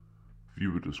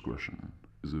Viewer discretion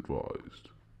is advised.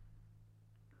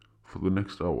 For the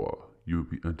next hour, you will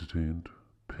be entertained,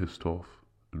 pissed off,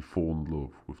 and fall in love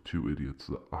with two idiots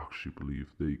that actually believe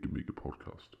they can make a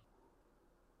podcast.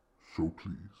 So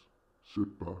please,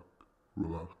 sit back,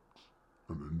 relax,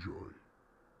 and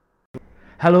enjoy.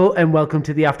 Hello and welcome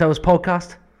to the After Hours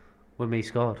podcast with me,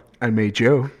 Scott. And me,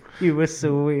 Joe. You were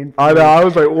so in. I know, I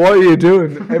was like, what are you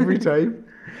doing every time?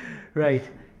 Right,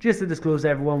 just to disclose to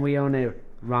everyone, we are on a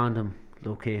random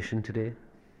location today.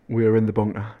 We are in the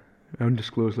bunker,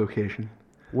 undisclosed location.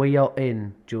 We are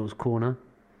in Joe's corner.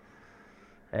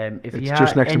 If It's you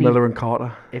just next any, to Miller and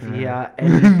Carter. If you hear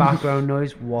any background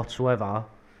noise whatsoever,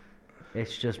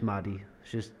 it's just Maddie.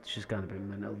 She's going to be in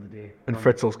the middle of the day. And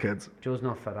Fritzel's kids. Joe's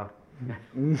not fed up.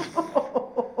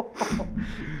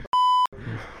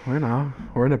 We know,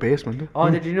 we're in a basement.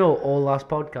 Oh, did you know all last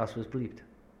podcast was bleeped?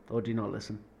 Or do you not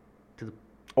listen to the...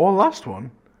 Oh, last one?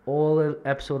 All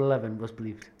episode 11 was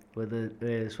bleeped with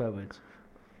the swear words.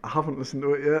 I haven't listened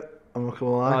to it yet, I'm not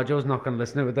gonna lie. Oh, Joe's not going to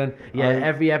listen to it then. Yeah,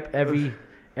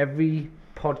 every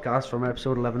podcast from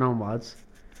episode 11 onwards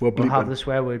will have the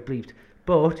swear word bleeped.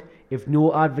 But if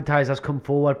no advertisers come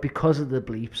forward because of the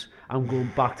bleeps, I'm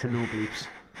going back to no bleeps.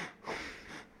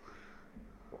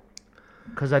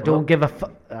 Because I don't give a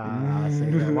fuck. I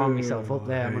wound myself up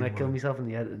there. I'm going to kill myself in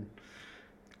the editing.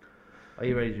 Are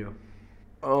you ready, Joe?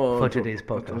 Oh, for today's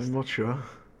podcast. I'm not sure.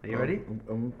 Are you ready?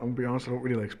 I'm gonna be honest, I don't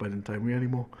really like spending time with you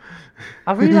anymore.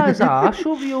 I realised that. I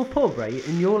showed you your pub, right?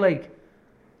 And you're like,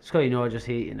 Scott, you know I just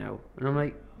hate you now. And I'm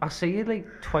like, I see you like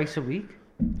twice a week.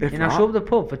 If and not, I show up the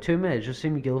pub for 2 minutes just see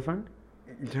my girlfriend.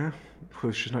 Yeah,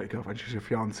 because she's not your girlfriend, she's your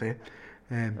fiancée.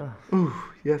 Ooh,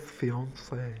 yes,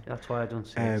 fiancée. That's why I don't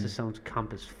say it. It just sounds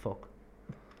camp as fuck.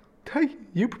 Hey,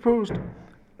 you proposed.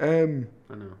 I know.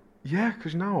 Yeah,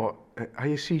 because now, have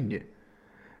you seen you?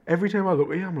 Every time I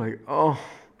look at you, I'm like, oh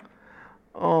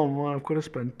man, I've got to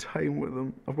spend time with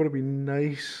them. I've got to be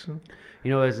nice.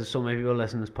 You know, there's so many people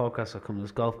listening to this podcast that come to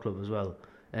this golf club as well.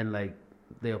 And like,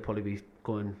 they'll probably be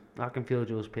going, I can feel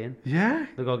Joe's pain. Yeah.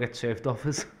 They'll go get surfed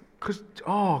offers. Because,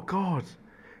 oh God.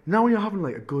 Now when you're having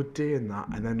like a good day and that,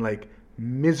 and then like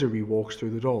misery walks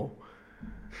through the door.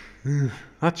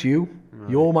 That's you. Right.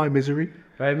 You're my misery.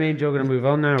 Right, me and Joe are going to move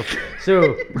on now.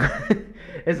 So,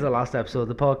 this is the last episode of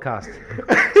the podcast.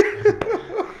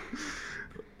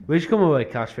 We should come up with a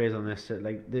catchphrase on this,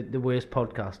 like the worst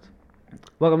podcast.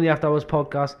 Welcome to the After Hours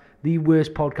podcast, the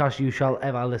worst podcast you shall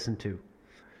ever listen to. You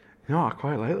know, I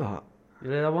quite like that. You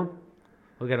like that one?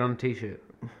 We'll get on a t-shirt.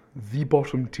 The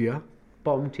bottom tier.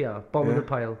 Bottom tier, bottom of the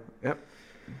pile. Yep.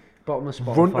 Bottom of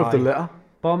Spotify. Front of the litter.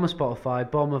 Bottom of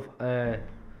Spotify, bottom of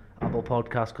Apple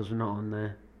Podcasts because we're not on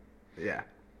there. Yeah.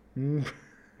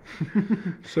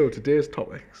 So today's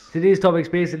topics. Today's topics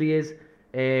basically is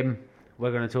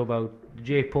we're going to talk about the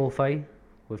Jake Paul fight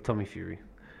with Tommy Fury.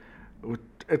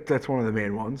 That's one of the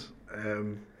main ones.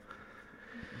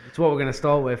 It's what we're going to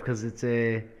start with because it's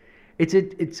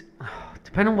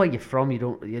depending on where you're from,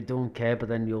 you don't care, but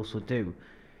then you also do.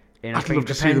 And I'd love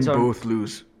to see them both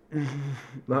lose.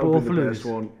 That would be the best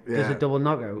one. Yeah. There's a double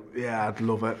knockout. Yeah, I'd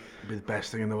love it. It'd be the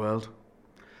best thing in the world.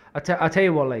 I tell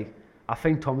you what, like, I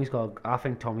think Tommy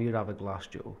would have a glass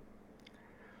jaw.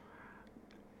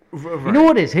 Right. You know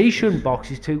what it is? He shouldn't box.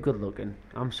 He's too good looking.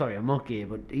 I'm sorry, I'm not gay,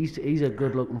 but he's a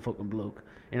good looking fucking bloke,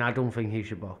 and I don't think he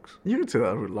should box. You can say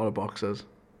that with a lot of boxers.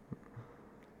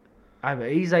 But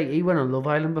he went on Love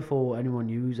Island before anyone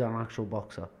knew he was an actual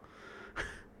boxer.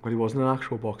 But he wasn't an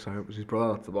actual boxer. It was his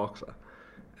brother that's the boxer.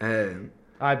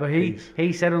 But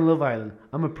he said on Love Island,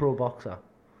 I'm a pro boxer.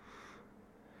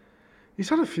 He's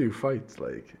had a few fights,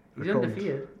 like. He's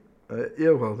undefeated.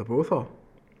 Yeah, well, they both are.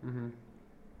 Mm-hmm.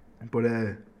 But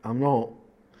I'm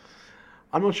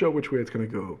not sure which way it's gonna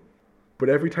go. But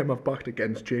every time I've backed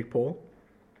against Jake Paul,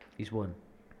 he's won.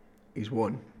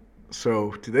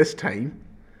 So to this time,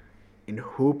 in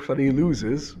hopes that he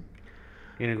loses,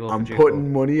 I'm putting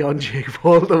Paul. Money on Jake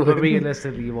Paul to win. But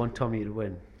realistically, you want Tommy to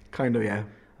win. Kind of, yeah.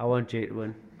 I want Jake to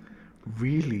win.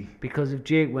 Really? Because if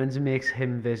Jake wins, it makes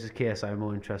him versus KSI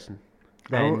more interesting.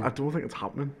 I don't think it's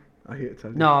happening. I hate to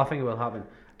tell you. No, I think it will happen.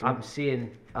 I'm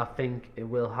saying I think it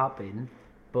will happen,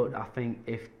 but I think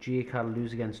if Jake had to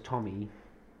lose against Tommy,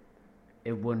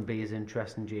 it wouldn't be as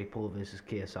interesting Jake Paul versus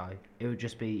KSI. It would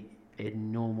just be a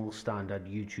normal standard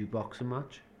YouTube boxing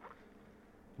match.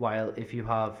 While if you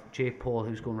have Jake Paul,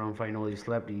 who's going around fighting all these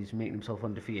celebrities, making himself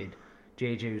undefeated,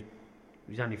 JJ,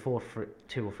 he's only fought for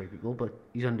 2 or 3 people, but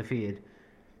he's undefeated,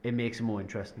 it makes it more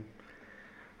interesting.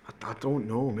 I don't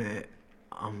know, mate.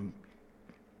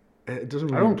 It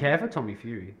doesn't. I don't care for Tommy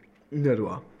Fury. Neither do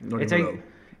I. Not it's even like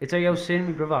It's like I was saying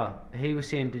to my brother, he was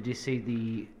saying, did you see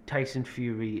the Tyson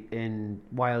Fury in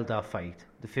Wilder fight,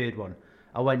 the third one?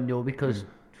 I went, no, because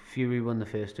Fury won the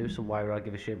first two, so why would I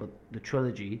give a shit? But the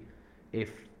trilogy,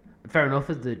 if, fair enough,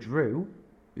 if they drew,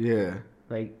 Yeah.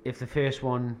 like, if the first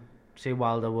one, say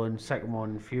Wilder won, second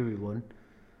one, Fury won,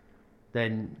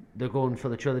 then they're going for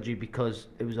the trilogy because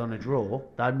it was on a draw,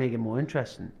 that'd make it more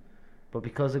interesting. But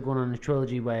because they're going on a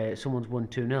trilogy where someone's won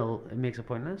 2-0, it makes it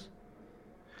pointless.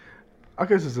 I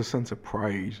guess there's a sense of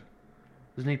pride.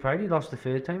 Doesn't he pride? He lost the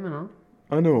third time, you know?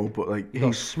 I know, but like He got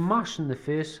he's smashed in the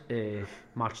first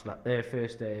match,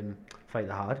 first fight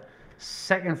they had.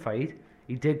 Second fight,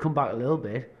 he did come back a little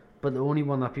bit, but the only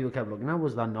one that people kept looking at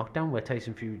was that knockdown where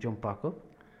Tyson Fury jumped back up.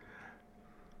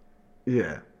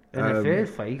 yeah. In the third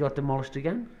fight, he got demolished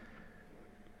again.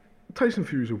 Tyson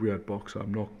Fury's a weird boxer.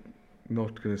 I'm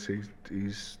not gonna say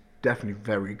he's definitely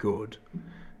very good.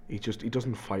 He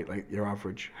doesn't fight like your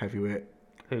average heavyweight.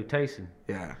 Who, Tyson?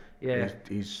 Yeah. Yeah.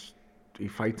 He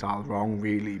fights all wrong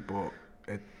really, but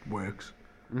it works.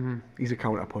 Mm-hmm. He's a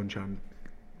counter puncher and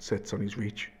sits on his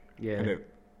reach. Yeah. And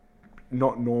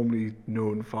not normally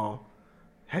known for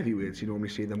heavyweights. You normally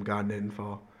see them going in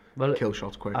for Well, kill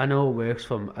shots quick. I know it works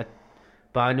for him,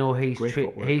 but I know Great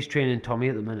footwork. he's training Tommy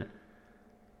at the minute.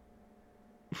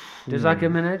 Does that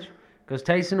give him an edge? Because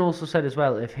Tyson also said as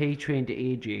well, if he trained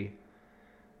AJ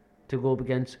to go up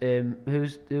against who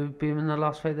beat him in the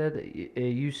last fight there,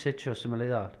 Usyk or something like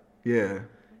that. Yeah.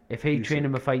 If he Usyk. trained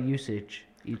him to fight Usyk,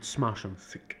 he'd smash him.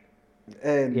 Sick.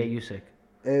 Yeah, Usyk.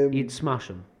 Um, He'd smash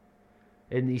him.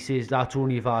 And he says that's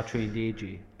only if I trained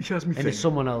AJ. he has me And think. there's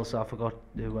someone else, I forgot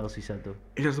who else he said though.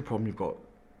 Here's the problem you've got.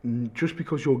 Just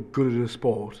because you're good at a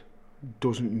sport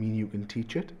doesn't mean you can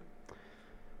teach it.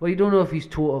 Well, you don't know if he's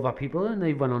taught other people and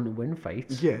they went on to win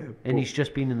fights. Yeah. And but he's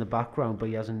just been in the background, but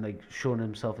he hasn't like shown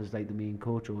himself as like the main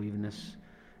coach or even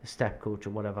a step coach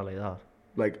or whatever like that.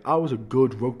 like I was a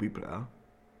good rugby player.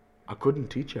 I couldn't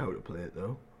teach you how to play it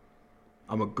though.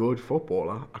 I'm a good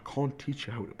footballer. I can't teach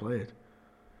you how to play it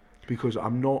because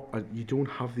I'm not. You don't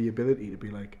have the ability to be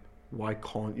like, why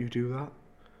can't you do that?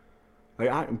 Like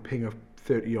I can ping a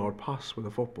 30-yard pass with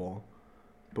a football,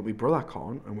 but my brother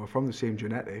can't, and we're from the same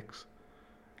genetics.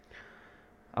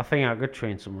 I think I could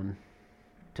train someone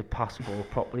to pass the ball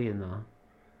properly in that.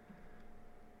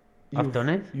 I've done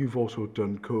it. You've also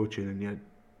done coaching, and you've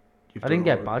I done didn't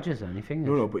get all- badges or anything.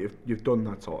 No, but you've done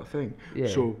that sort of thing. Yeah.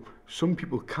 So some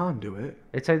people can do it.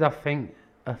 It's like that thing.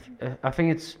 I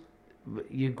think it's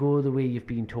you go the way you've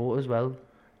been taught as well.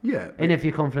 Yeah. And if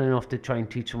you're confident enough to try and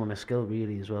teach someone a skill,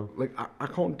 really, as well. Like I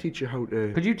can't teach you how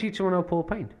to. Could you teach someone how to pour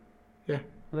paint? Yeah.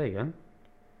 Well, there you go.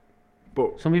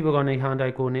 But Some people got any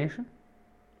hand-eye coordination.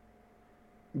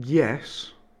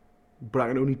 yes, but I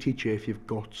can only teach you if you've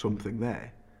got something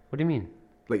there. What do you mean?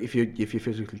 Like if you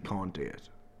physically can't do it,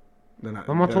 then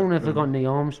I'm not talking if they've got any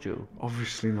arms, Joe.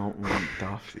 Obviously not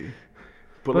dafty.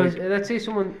 But But like, let's say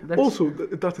someone. also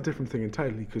that's a different thing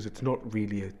entirely because it's not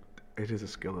really it is a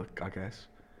skill, I guess.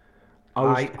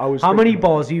 I was how many thinking-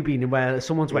 bars you been in where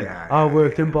someone's went, Yeah, I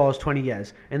worked in bars 20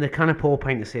 years, and they can't pour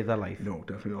paint to save their life? No,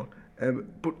 definitely not.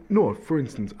 But no, for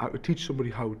instance, I could teach somebody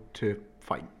how to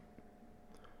fight.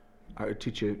 I could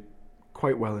teach you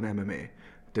quite well in MMA.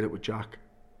 Did it with Jack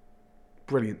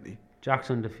brilliantly. Jack's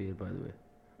undefeated, by the way.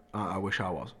 I wish I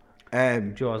was.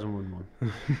 Joe hasn't won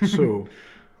one. So,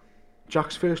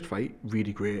 Jack's first fight,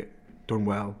 really great, done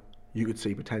well. You could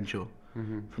see potential.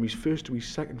 Mhm. From his first to his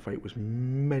second fight was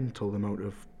mental the amount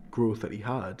of growth that he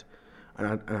had.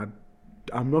 And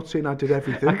I'm not saying I did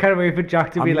everything. I can't wait for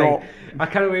Jack to be I'm like, not-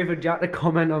 I can't wait for Jack to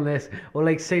comment on this, or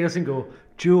like say us and go,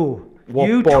 Joe, What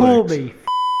you bollocks?" told me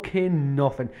fucking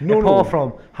nothing, No, apart no.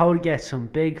 from how to get some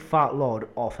big fat lord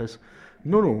offers.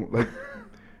 No, like,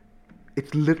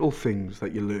 it's little things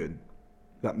that you learn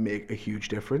that make a huge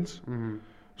difference. Mm-hmm.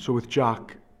 So with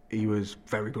Jack, he was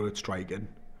very good at striking,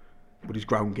 but his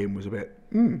ground game was a bit,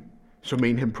 So me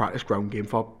and him practiced ground game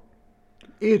for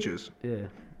ages. Yeah.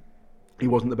 He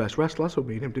wasn't the best wrestler, so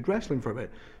me and him did wrestling for a bit.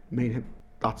 Me and him,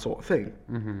 that sort of thing.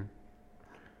 Mm-hmm.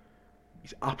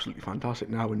 He's absolutely fantastic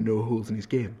now with no holes in his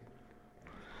game.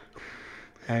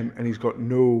 And he's got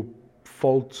no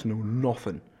faults, no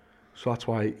nothing. So that's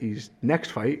why his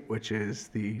next fight, which is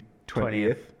the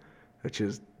 20th, which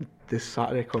is this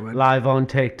Saturday coming. Live on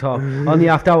TikTok, on the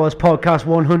After Hours Podcast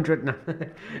 100 now.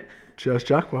 Cheers,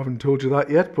 Jack. We haven't told you that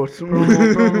yet, but...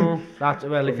 promo. That's,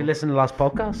 well, if you listen to the last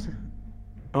podcast.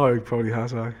 Oh, he probably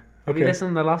has, If you listen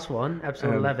to the last one,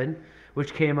 episode 11,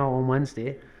 which came out on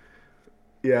Wednesday,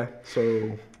 Yeah,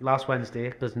 so... last Wednesday,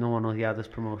 because no one will hear this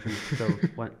promotion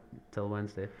till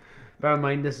Wednesday. Bear in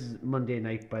mind, this is Monday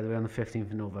night, by the way, on the 15th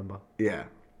of November. Yeah.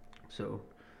 So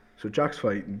So Jack's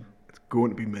fighting. It's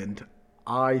going to be mint.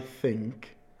 I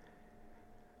think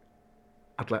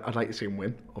I'd like to see him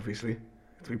win. Obviously,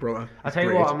 it's my brother. I'll tell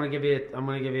you what. I'm gonna give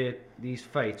you these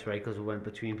fights, right? Because we went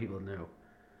between people now.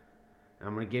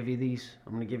 I'm gonna give you these.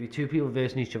 I'm gonna give you two people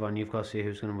versing each other, and you've got to say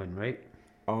who's gonna win, right?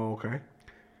 Oh, okay.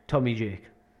 Tommy, Jake.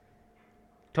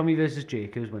 Tommy versus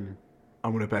Jake. Who's winning?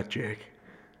 I'm gonna bet Jake.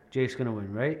 Jake's gonna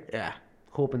win, right? Yeah.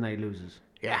 Hoping that he loses.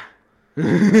 Yeah.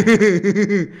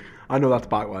 I know that's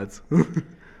backwards.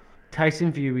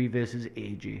 Tyson Fury versus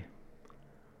AJ.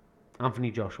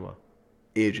 Anthony Joshua.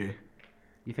 AJ.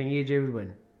 You think AJ would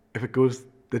win? If it goes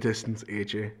the distance,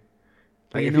 AJ.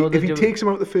 But Like, you know if he takes him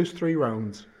out the first 3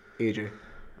 rounds, AJ.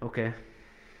 Okay.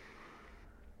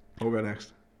 What about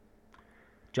next?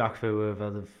 Jack for whoever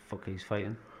the fuck he's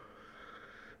fighting.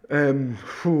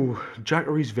 Jack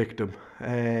or his victim.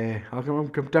 I'm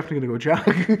definitely gonna go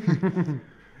Jack.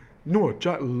 No,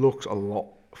 Jack looks a lot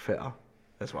fitter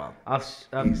as well. I've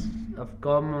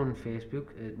got him on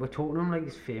Facebook. We're talking to him like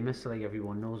he's famous, so like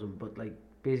everyone knows him. But like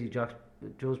basically,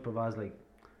 Joe's provides like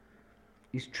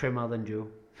he's trimmer than Joe.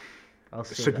 I'll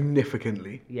say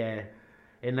significantly. That. Yeah,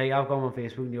 and like I've got him on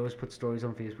Facebook, and he always puts stories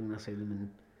on Facebook, and I see them, and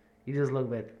he does look a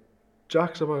bit.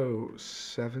 Jack's about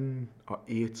 7 or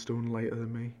 8 stone lighter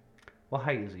than me. What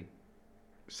height is he?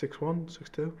 6'1",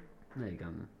 6'2". There you go.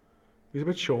 He's a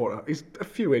bit shorter. He's a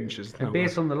few inches. And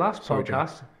based on the last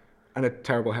podcast, Jack. And a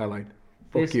terrible hairline.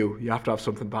 Fuck you. You have to have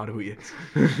something bad about you.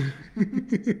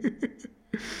 And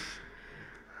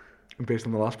based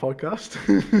on the last podcast.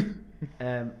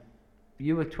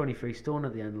 You were 23 stone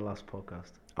at the end of the last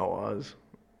podcast. I was.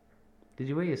 Did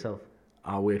you weigh yourself?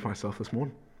 I weighed myself this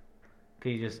morning.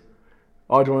 Can you just...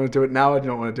 Oh, do you want to do it now or do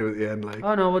you not want to do it at the end? Like?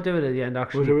 Oh no, we'll do it at the end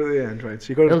actually. We'll do it at the end, right? So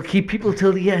you got It'll keep people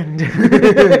till the end.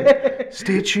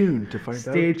 Stay tuned to find out.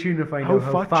 Stay tuned to find out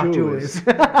how fat Joe is.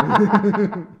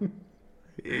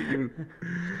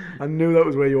 I knew that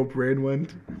was where your brain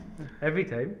went. Every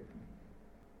time.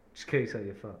 Just in case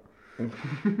you're fat.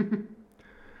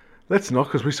 Let's not,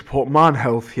 because we support man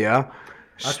health here.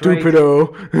 That's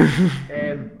Stupido.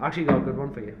 Right. Actually got a good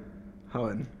one for you.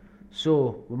 Helen.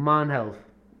 So, with man health.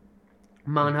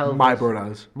 Man health. My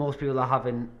brothers. Most people that have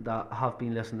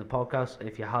been listening to the podcast,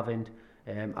 if you haven't,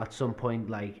 at some point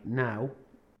like now,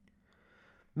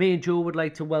 me and Joe would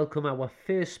like to welcome our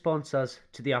first sponsors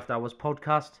to the After Hours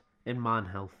podcast in Man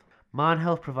Health. Man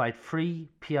Health provide free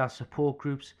PR support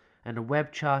groups and a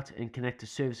web chat and connected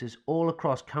services all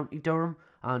across County Durham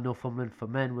and Northumberland for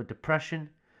men with depression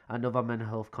and other mental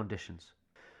health conditions.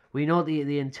 We know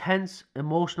the intense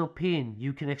emotional pain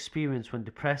you can experience when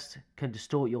depressed can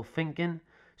distort your thinking,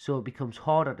 so it becomes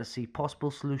harder to see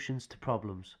possible solutions to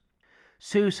problems.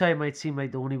 Suicide might seem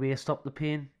like the only way to stop the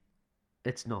pain.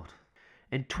 It's not.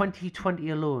 In 2020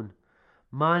 alone,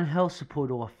 Man Health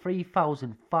supported over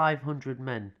 3,500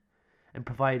 men and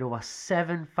provided over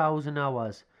 7,000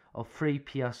 hours of free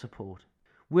PR support.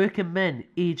 Working men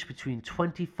aged between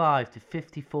 25 to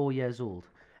 54 years old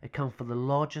account for the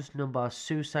largest number of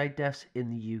suicide deaths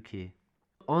in the UK.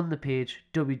 On the page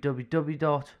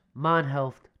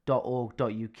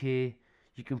www.manhealth.org.uk,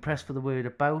 you can press for the word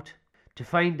about to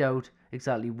find out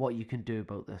exactly what you can do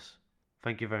about this.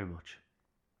 Thank you very much.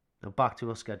 Now back to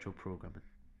our scheduled programming.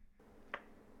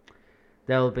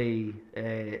 There'll be,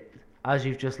 as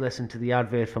you've just listened to the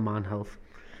advert for Man Health.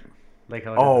 Like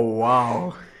how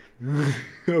wow.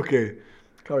 Okay.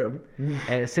 Carry on.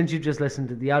 Since you've just listened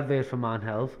to the advert for Man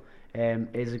Health,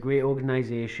 it's a great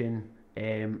organisation.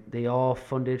 They are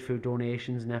funded through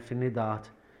donations and everything like that.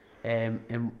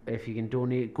 And if you can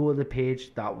donate, go to the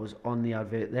page that was on the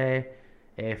advert there.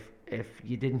 If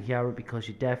you didn't hear it because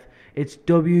you're deaf, it's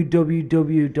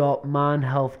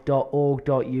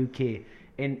www.manhealth.org.uk.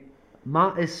 And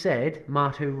Matt has said,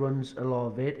 Matt who runs a lot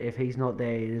of it, if he's not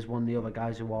there, he is one of the other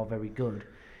guys who are very good.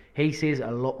 He says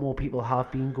a lot more people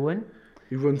have been going.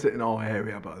 He runs it in our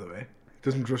area, by the way. He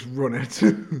doesn't just run it.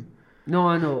 No,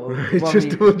 I know. It's just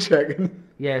double checking.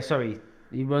 Yeah, sorry.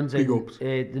 He runs Big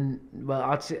in.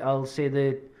 ups. I'll say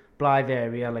the Blythe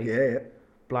area, like Yeah.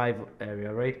 Blythe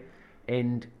area, right?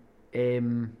 And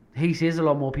he says a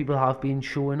lot more people have been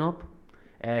showing up.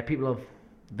 People of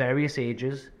various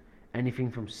ages, anything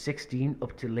from 16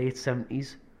 up to late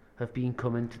 70s, have been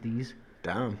coming to these.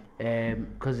 Damn.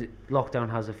 Because lockdown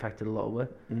has affected a lot of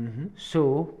it. Mm-hmm.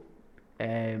 So,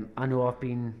 I know I've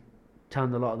been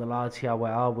telling a lot of the lads here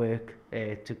where I work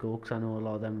to go, because I know a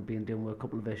lot of them have been dealing with a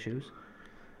couple of issues.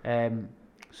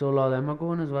 So a lot of them are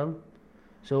going as well.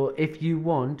 So if you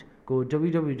want, go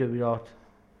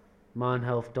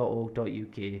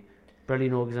www.manhealth.org.uk.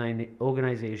 Brilliant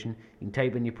organisation. You can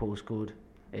type in your postcode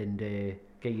and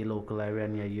get your local area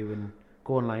near you and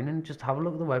go online and just have a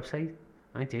look at the website.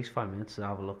 It takes 5 minutes to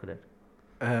have a look at it.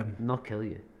 Not kill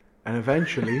you. And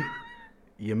eventually,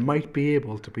 you might be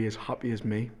able to be as happy as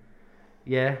me.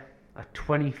 Yeah, at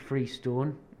 23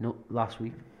 stone. No, last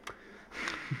week.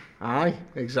 Aye,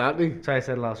 exactly. That's what I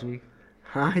said last week.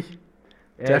 Aye,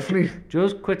 definitely.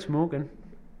 Joe's quit smoking.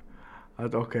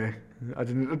 Okay, I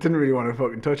didn't really want to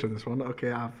fucking touch on this one.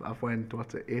 Okay, I've went,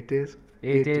 what's it, 8 days?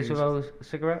 8 days without a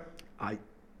cigarette.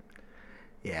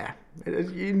 Yeah.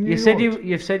 You said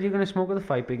you've said you're gonna smoke at the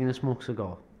fight, but you're gonna smoke a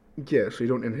cigar. Yeah, so you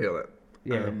don't inhale it.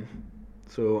 Yeah.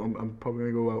 So I'm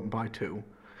probably gonna go out and buy 2,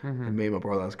 and me and my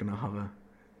brother's gonna have a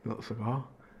little cigar.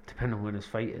 Depending on when his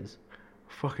fight is.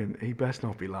 Fucking, he best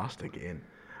not be last again.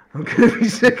 I'm gonna be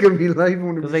sick of me life.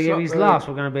 Because like, if he's last,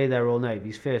 we're gonna be there all night. If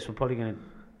he's first, we're probably gonna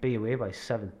be away by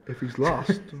 7. If he's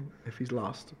last,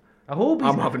 I hope he's.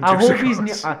 I'm having 2 I hope cigars.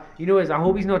 he's. You know, I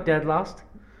hope he's not dead last.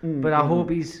 But I hope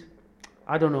he's.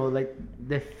 I don't know, like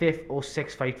the 5th or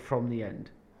 6th fight from the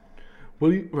end.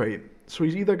 Well, right. So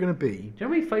he's either gonna be. Do you know how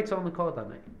many fights are on the card that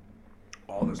night?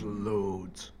 Oh, there's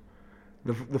loads.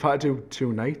 They've had to do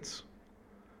 2 nights.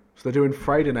 So they're doing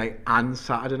Friday night and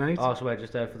Saturday night. Oh, so we're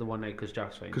just there for the one night because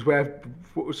Jack's fighting.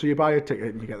 Because so you buy a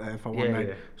ticket and you get there for one night.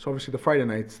 Yeah. So obviously the Friday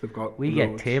nights they've got. We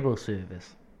loads. get table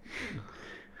service.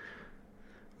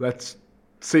 Let's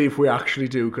see if we actually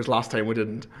do, because last time we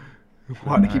didn't. We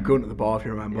had to keep going to the bar, if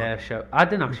you remember. Yeah, sure. I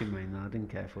didn't actually mind that. I didn't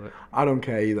care for it. I don't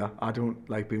care either. I don't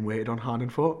like being waited on hand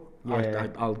and foot. Yeah.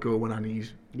 I'll go when I need.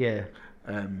 Yeah.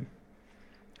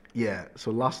 Yeah.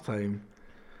 So last time,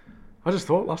 I just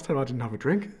thought last time I didn't have a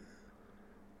drink.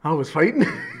 I was fighting.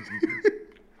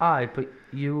 Aye, but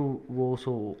you were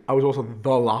also. I was also the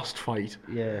last fight.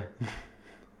 Yeah.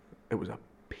 It was a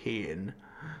pain.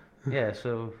 Yeah.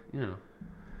 So you know.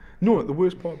 No, the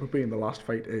worst part of being the last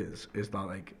fight is that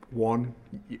like one,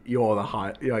 you're the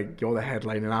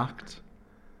headlining act.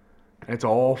 It's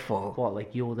awful. What,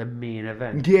 like you're the main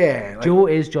event? Yeah. Like, Joe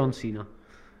is John Cena.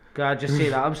 Can I just say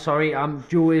that? I'm sorry.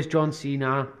 Joe is John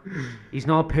Cena. He's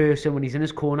not a person. When he's in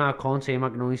his corner, I can't see him. I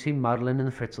can only see Madeline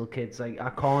and the Fritzl kids. Like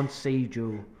I can't see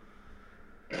Joe.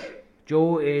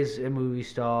 Joe is a movie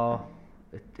star.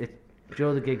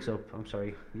 Joe, the gig's up. I'm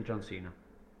sorry. You're John Cena.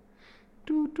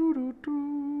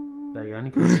 There you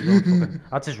go.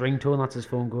 That's his ringtone. That's his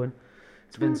phone going.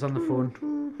 It's Vince on the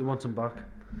phone. He wants him back.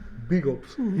 Big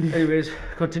ups. Anyways,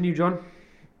 continue, John.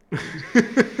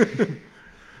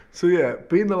 So yeah,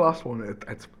 being the last one,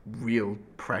 it's real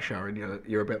pressure, and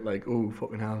you're a bit like, oh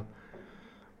fucking hell.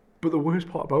 But the worst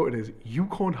part about it is you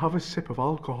can't have a sip of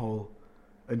alcohol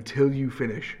until you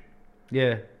finish.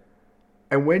 Yeah.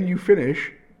 And when you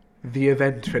finish, the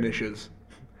event finishes,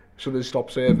 so they stop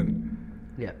serving.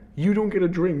 Yeah. You don't get a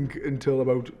drink until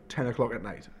about 10 o'clock at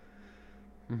night.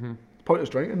 Pointless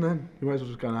drinking then. You might as well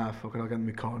just go, fuck it, I'll get in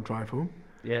my car and drive home.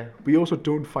 Yeah. But you also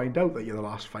don't find out that you're the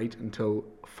last fight until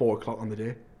 4 o'clock on the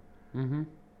day. I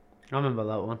remember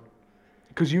that one.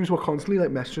 Because you were constantly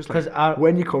like messages like,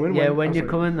 when you coming? Yeah, when you're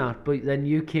coming that. But then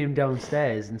you came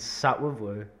downstairs and sat with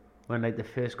her when like the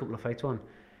first couple of fights on.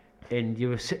 And you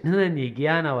were sitting in your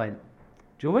gear and I went,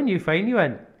 Joe, when you fight? You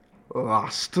went,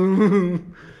 last.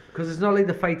 Because it's not like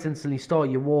the fights instantly start.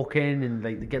 You walk in and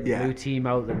like they get the blue team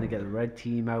out, then they get the red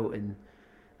team out, and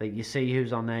like you see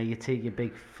who's on there. You take your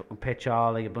big fucking picture,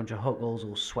 like a bunch of huckles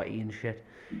all sweaty and shit,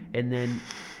 and then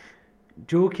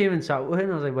Joe came and sat with her,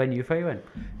 and I was like, "When you fight?" He went,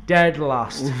 "Dead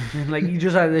last." And like you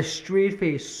just had this straight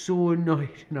face, so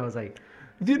annoyed, and I was like,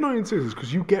 "The annoying thing is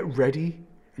because you get ready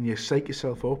and you psych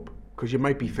yourself up because you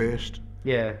might be first."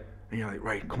 Yeah. And you're like,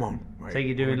 right, come on. Right, so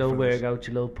you do a little workout,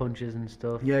 your little punches and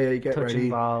stuff. Yeah, you get touching ready,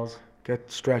 bars, get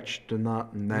stretched and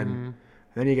that, and then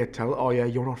you get told, oh yeah,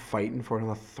 you're not fighting for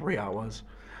another 3 hours,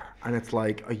 and it's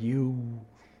like, are you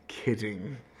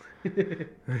kidding?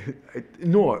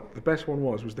 No, the best one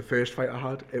was the first fight I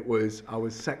had. It was our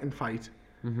second fight.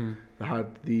 I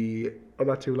had the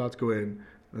other 2 lads go in,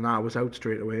 and I was out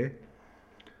straight away.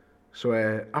 So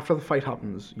after the fight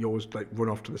happens, you always like run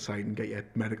off to the side and get your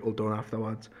medical done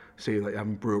afterwards. See that you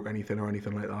haven't broke anything or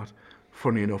anything like that.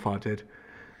 Funny enough, I did.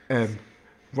 Ran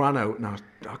out and I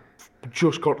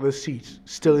just got to the seat,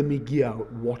 still in me gear,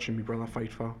 watching my brother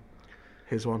fight for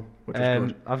his one, which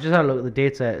was good. I've just had a look at the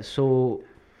dates there. So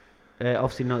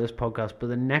obviously not this podcast, but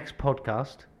the next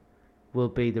podcast will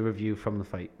be the review from the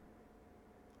fight.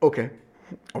 Okay,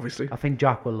 obviously. I think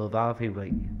Jack will love that. I think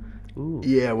like, ooh.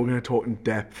 Yeah, we're gonna talk in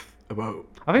depth about.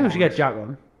 I think we should get Jack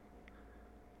on.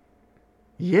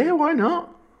 Yeah, why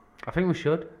not? I think we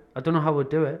should. I don't know how we'd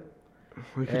do it.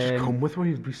 We could just come with one.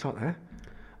 You'd be sat there.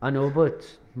 I know, but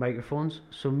microphones.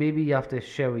 So maybe you have to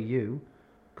share with you,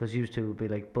 because you two would be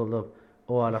like build up,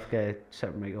 Or I'll have to get a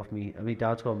separate mic off me. I mean,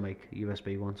 Dad's got a mic,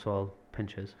 USB one, so I'll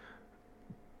pinch his.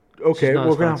 Okay, not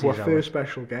we're as going to have fancy our as ours. first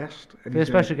special guest. and First he's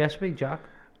gonna- special guest will be Jack.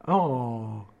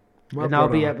 Oh, my And that'll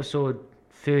be brother. episode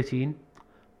 13.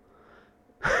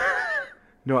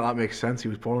 No, that makes sense. He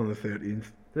was born on the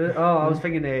 13th. I was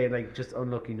thinking like just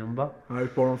unlucky number. I was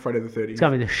born on Friday the It's 13th.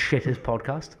 gonna be the shittest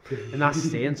podcast, and that's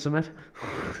saying something.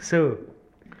 So,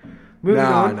 moving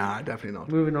on. Nah, definitely not.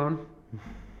 Moving on.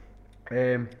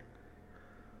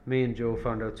 Me and Joe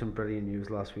found out some brilliant news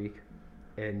last week,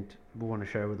 and we want to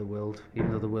share with the world,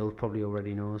 even though the world probably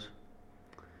already knows.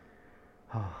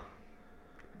 Oh,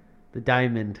 the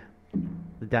diamond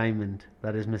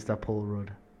that is Mr. Paul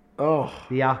Rudd, Oh,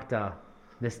 the actor,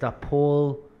 Mr.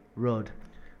 Paul Rudd,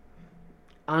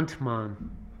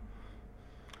 Ant-Man.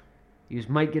 He was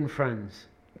Mike and Friends.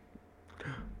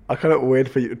 I cannot wait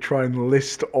for you to try and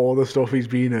list all the stuff he's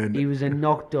been in. He was in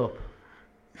Knocked Up.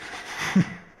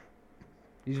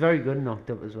 He's very good in Knocked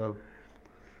Up as well.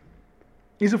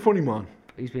 He's a funny man.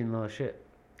 He's been in a lot of shit.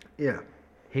 Yeah.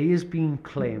 He has been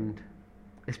claimed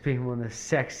as being one of the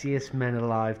sexiest men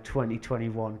alive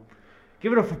 2021.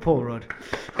 Give it up for Paul Rudd.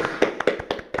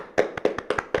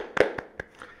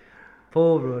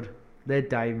 Paul Rudd, the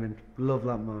diamond. Love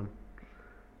that man.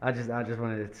 I just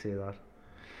wanted to say that.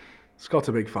 Scott's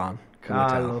a big fan. Can you I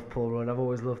tell? love Paul Rudd. I've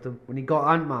always loved him. When he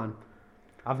got Ant-Man,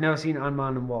 I've never seen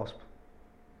Ant-Man and Wasp,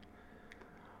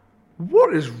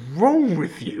 What is wrong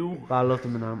with you? but I loved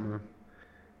him in Ant-Man.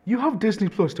 You have Disney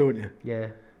Plus, don't you? Yeah,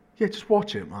 Yeah, just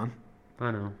watch it, man.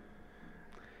 I know.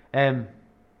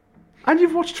 And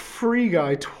you've watched Free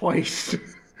Guy twice.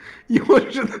 You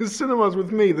watched it in the cinemas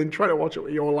with me, then try to watch it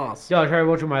with your lass. Yeah, I tried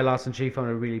watching my last and she found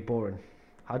it really boring.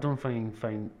 I don't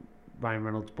find Ryan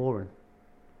Reynolds boring.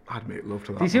 I'd make love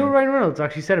to that. Do you see what man. Ryan Reynolds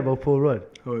actually said about Paul Rudd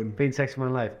Um, being Sex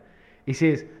Man Life? He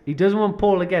says he doesn't want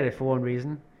Paul to get it for one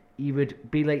reason. He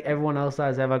would be like everyone else that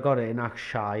has ever got it and act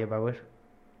shy about it.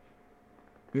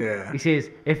 yeah. He says,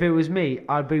 if it was me,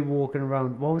 I'd be walking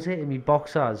around, what was it, in me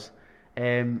boxers,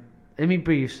 in me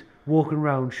briefs, walking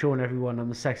around showing everyone I'm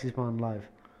the sexiest man alive.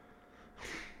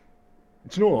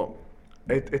 Do you know what?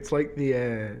 It's like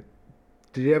the.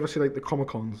 Did you ever see like the Comic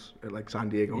Cons at like San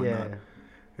Diego and Yeah. that?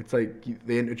 It's like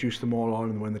they introduce them all on,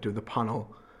 and when they do the panel,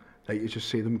 like you just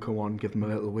see them come on, give them a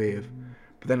little wave.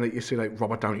 But then like you see like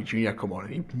Robert Downey Jr. come on,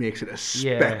 and he makes it a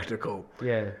Yeah. spectacle.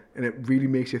 Yeah. And it really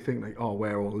makes you think like, oh,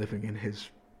 we're all living in his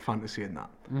fantasy and that.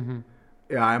 Mm-hmm.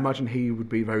 Yeah, I imagine he would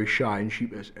be very shy and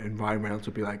sheepish, and Ryan Reynolds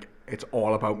would be like, it's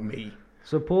all about me.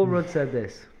 So Paul Rudd said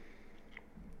this.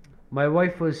 My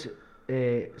wife was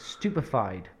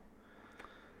stupefied.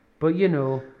 But you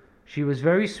know, she was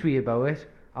very sweet about it.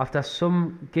 After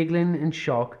some giggling and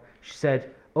shock, she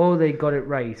said, oh, they got it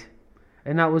right.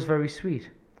 And that was very sweet.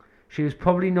 She was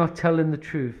probably not telling the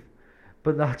truth,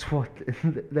 but that's what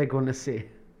they're going to say.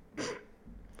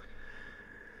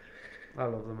 I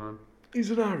love the man.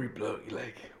 He's an Harry bloke,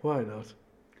 like, why not?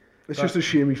 It's just a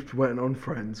shame he's went on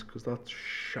Friends, because that's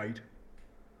shite.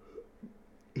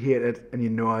 Hate it, and you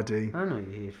know I do. I know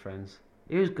you hate Friends.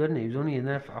 He was good, and he was only in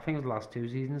there, I think it was the last 2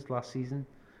 seasons, last season,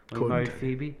 when he married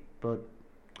Phoebe, but...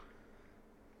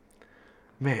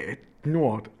 Mate, you know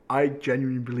what? I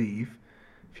genuinely believe,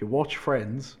 if you watch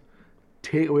Friends,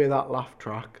 take away that laugh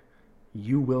track,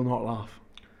 you will not laugh.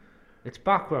 It's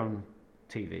background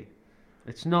TV.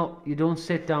 It's not, you don't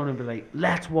sit down and be like,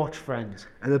 let's watch Friends.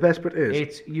 And the best bit is,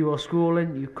 It's, you are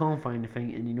scrolling, you can't find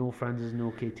anything, and you know Friends is an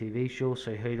okay TV show, so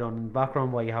you hate it on in the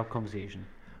background while you have conversation.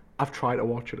 I've tried to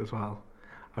watch it as well.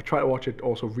 I've tried to watch it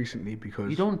also recently because...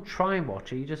 You don't try and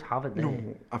watch it, you just have it there.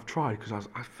 No, I've tried because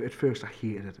at first I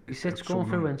hated it. You sit It's so scrolling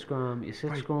through annoying. Instagram, you sit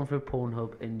Right. scrolling through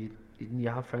Pornhub, and you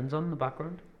have Friends on in the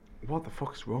background. What the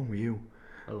fuck's wrong with you?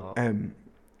 A lot.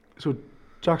 So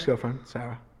Jack's girlfriend,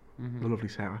 Sarah, Mm-hmm. the lovely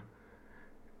Sarah,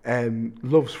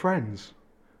 loves Friends.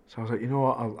 So I was like, you know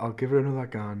what, I'll give her another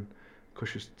go because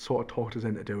she's sort of talked us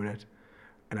into doing it.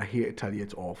 And I hate to tell you,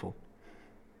 it's awful.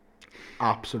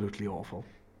 Absolutely awful.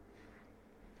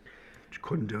 She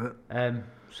couldn't do it.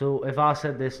 So if I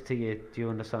said this to you, do you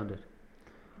understand it?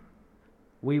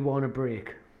 We want a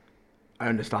break. I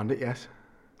understand it, yes.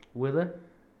 Will it?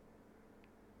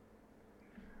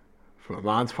 From a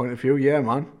man's point of view, yeah,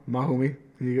 man. My homie,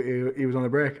 he was on a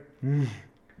break. Me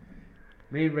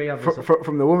and Ray have this,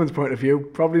 From the woman's point of view,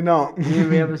 probably not. me and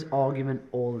Ray have this argument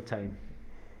all the time.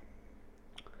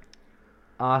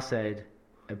 I said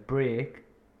a break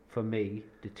for me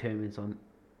determines on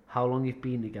how long you've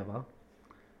been together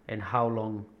and how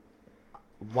long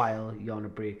while you're on a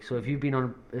break. So if you've been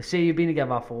on, say you've been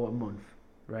together for a month,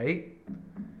 right?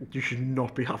 You should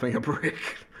not be having a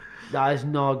break. That is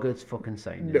not a good fucking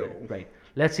sign. Is No. it? Right.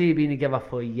 Let's say you've been together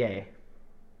for a year.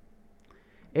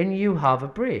 and you have a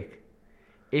break,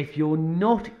 if you're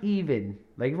not even,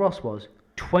 like Ross was,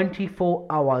 24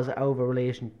 hours out of a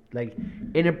relation, like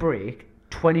in a break,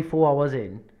 24 hours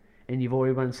in, and you've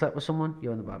already went and slept with someone,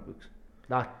 you're in the bad books.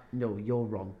 No, you're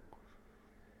wrong.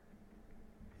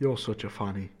 You're such a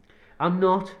fanny. I'm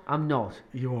not.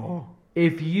 You are.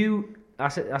 If you, I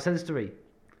said this to Ree,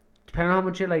 depending on how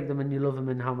much you like them and you love them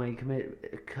and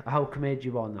how committed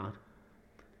you are on that.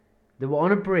 They were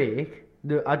on a break.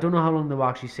 I don't know how long they were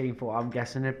actually staying for. I'm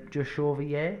guessing it just short of a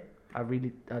year. I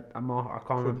can't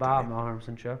remember. I'm not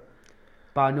 100% sure.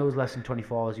 But I know it was less than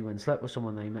 24 hours. He went and slept with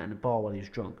someone that he met in a bar while he was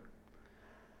drunk.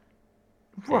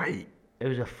 Right. It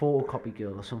was a photocopy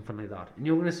girl or something like that. And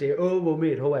you're going to say, oh, well,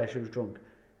 mate, she was drunk.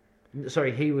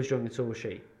 Sorry, he was drunk and so was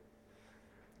she.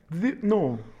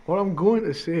 No, what I'm going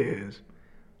to say is,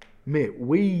 mate,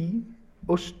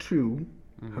 us two,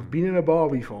 have been in a bar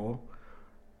before,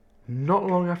 not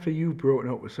long after you've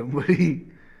broken up with somebody,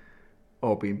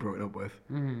 or been broken up with,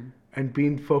 and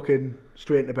been fucking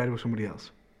straight into bed with somebody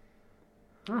else.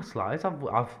 That's lies.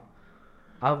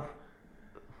 I've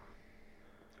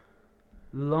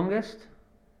longest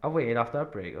I've waited after a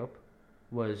breakup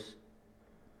was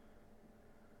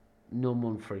no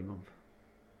more than 3 months.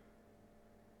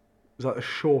 Is that the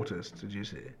shortest, did you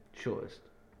say? Shortest.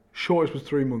 Shortest was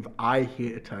 3 months. I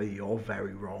hate to tell you, you're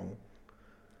very wrong.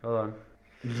 Hold on.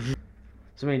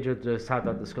 So me and Judd just had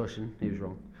that discussion. He was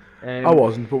wrong. I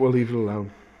wasn't, but we'll leave it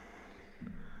alone.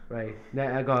 Right.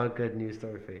 Now I got a good news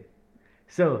story for you.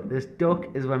 So this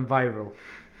duck went viral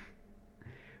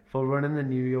for running the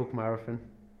New York Marathon.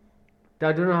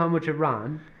 I don't know how much it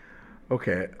ran.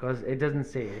 Okay. Because it doesn't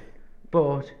say it.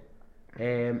 But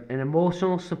an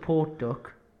emotional support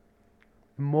duck.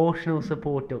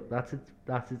 That's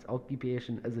its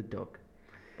occupation as a duck.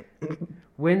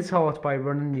 Wins hearts by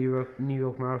running New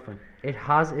York Marathon. It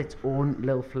has its own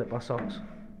little flipper socks.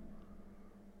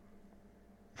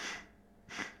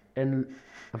 And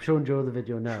I'm showing Joe the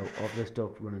video now of this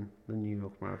duck running the New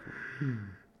York Marathon.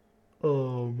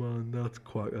 Oh man, that's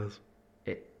quackers.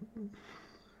 It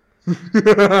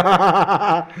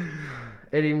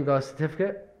even got a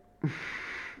certificate.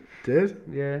 Did?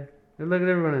 Yeah. Look at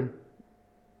it running.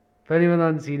 If anyone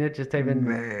hasn't seen it, just type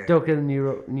in duck in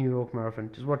the New York Marathon.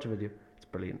 Just watch the video. It's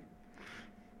brilliant.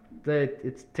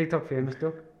 It's TikTok famous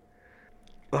duck.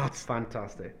 That's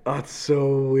fantastic. That's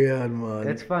so weird, man.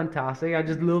 It's fantastic. I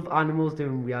just love animals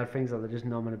doing weird things that they're just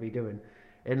not meant to be doing.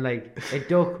 And like a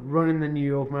duck running the New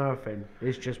York Marathon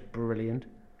is just brilliant.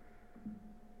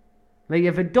 Like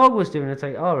if a dog was doing it, it's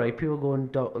like alright, people go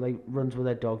and runs with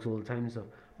their dogs all the time and stuff.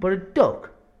 But a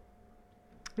duck,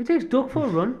 it takes duck for a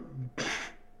run.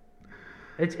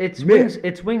 Its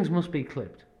wings must be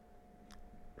clipped.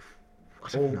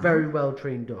 Very well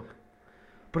trained duck.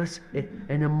 But it's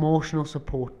an emotional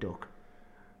support duck.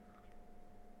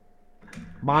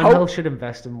 Man Health should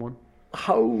invest in one.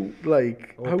 How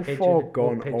far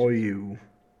gone are you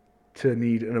to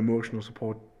need an emotional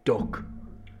support duck?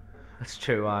 That's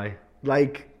true,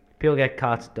 Like, people get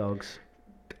cats, dogs.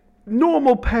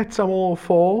 Normal pets I'm all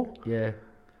for. Yeah.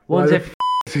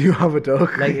 Do you have a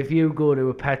duck? Like if you go to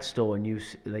a pet store and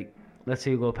let's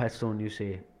say you go to a pet store and you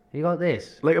say, you got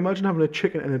this. Like imagine having a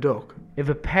chicken and a duck.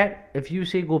 If you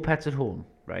say go pets at home,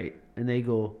 right, and they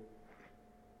go,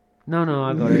 no,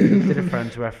 I got it. Did a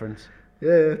Friends reference.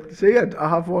 Yeah. See, I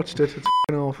have watched it. It's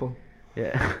f***ing awful.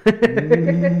 Yeah.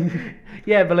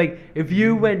 Yeah, but like if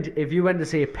you went to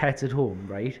say pets at home,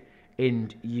 right,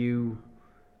 and you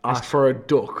asked for a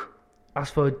duck.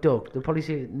 Ask for a duck, they'll probably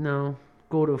say no.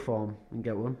 Go to a farm and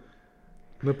get one.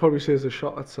 They'll probably say there's a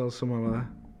shop that sells somewhere there.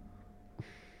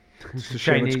 It's a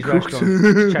Chinese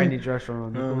restaurant. Chinese restaurant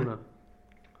on the corner.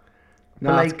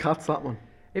 Nah, it's cats, that one.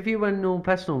 If you went no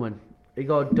pet store, man, you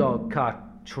got a dog, cat,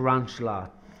 tarantula,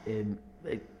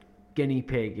 guinea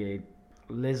pig,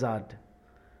 lizard.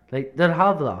 Like, they'll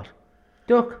have that.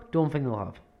 Duck, don't think they'll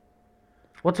have.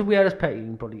 What's the weirdest pet you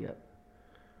can probably get?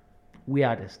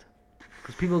 Weirdest.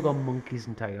 Because people got monkeys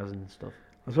and tigers and stuff.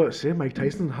 I was about to say, Mike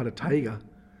Tyson had a tiger.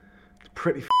 It's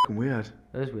pretty f***ing weird.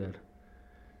 That is weird.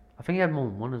 I think he had more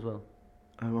than one as well.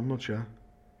 I'm not sure.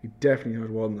 He definitely had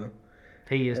one though.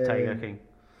 He is Tiger King.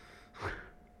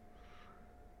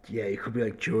 Yeah, he could be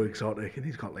like Joe Exotic and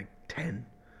he's got like 10.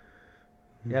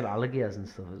 He had alligators and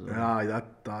stuff as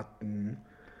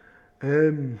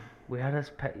well.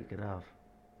 Weirdest pet you could have.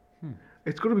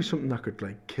 It's got to be something that could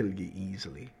like kill you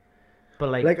easily. But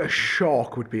like a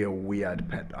shark would be a weird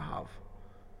pet to have.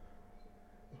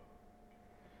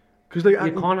 Because like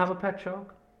you can't have a pet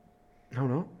shark.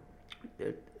 No.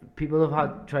 People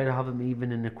have tried to have them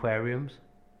even in aquariums.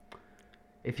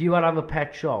 If you had to have a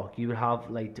pet shark, you would have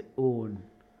like to own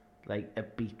like a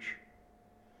beach,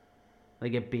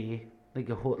 like a bay, like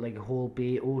a whole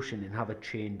bay ocean, and have it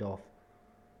chained off,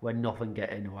 where nothing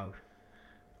get in or out.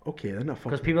 Okay, then I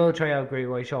Because fuck people try out great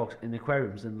white sharks in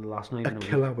aquariums in the last not a even a week.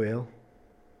 killer whale.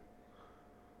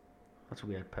 That's a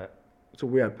weird pet. It's a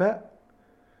weird pet.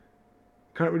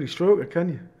 Can't really stroke it, can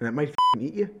you? And it might f***ing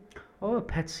eat you. Oh, a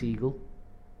pet seagull.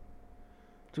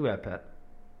 It's a weird pet.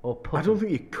 Or puppy. I don't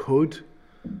think you could.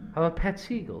 Have a pet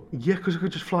seagull. Yeah, because it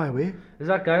could just fly away. There's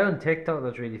that guy on TikTok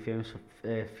that's really famous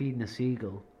for feeding a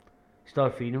seagull. He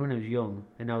started feeding him when he was young,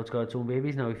 and now it's got its own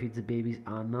babies. Now he feeds the babies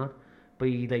and that. But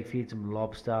he like feeds them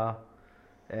lobster,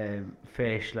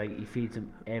 fish, like he feeds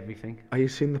them everything. Have you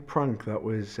seen the prank that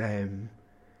was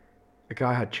a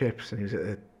guy had chips and he was at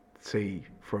the sea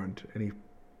front and he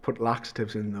put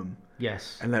laxatives in them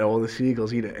Yes. and let all the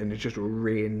seagulls eat it and it just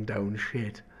rained down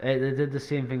shit. They did the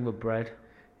same thing with bread.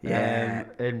 Yeah.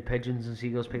 And pigeons and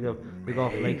seagulls picked up. They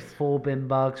got like 4 bin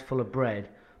bags full of bread,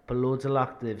 but loads of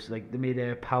laxatives. Like they made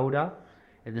a powder,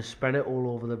 and they spread it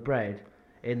all over the bread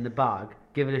in the bag.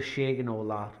 Give it a shake and all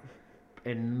that.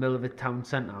 In the middle of the town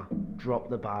centre, drop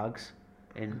the bags,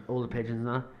 and all the pigeons and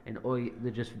that, and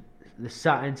they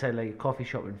sat inside like a coffee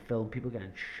shop and filmed people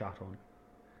getting shot on.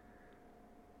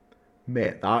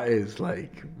 Mate, that is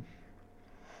like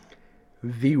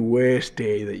the worst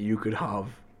day that you could have.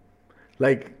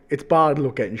 Like, it's bad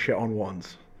luck getting shit on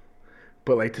once,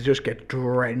 but like to just get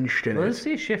drenched in Well, it. let's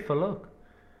see shit for luck.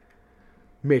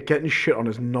 Mate, getting shit on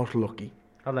is not lucky.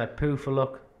 I'll let poo for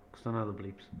luck, because I know the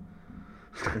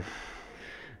bleeps.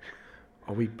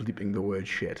 Are we bleeping the word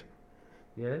shit?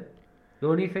 Yeah. The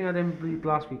only thing I didn't bleep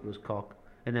last week was cock,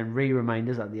 and then remind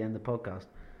us at the end of the podcast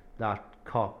that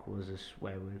cock was a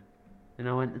swear word. And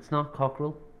I went, it's not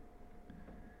cockerel.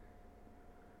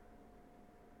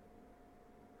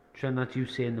 Shouldn't that you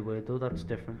saying the word though? That's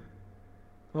different.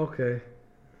 Okay.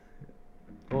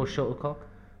 Or shuttlecock.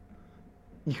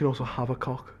 You can also have a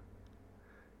cock.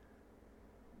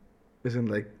 As in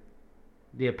like,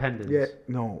 The appendage. yeah,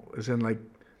 no, as in like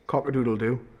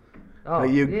cock-a-doodle-doo. Oh,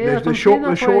 Like yeah, they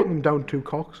shorten them down 2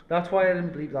 cocks. That's why I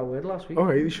didn't bleep that word last week.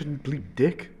 Alright, you shouldn't bleep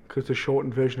dick, because the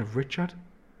shortened version of Richard.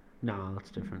 No,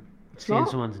 that's different. It's Saying not.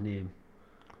 someone's name.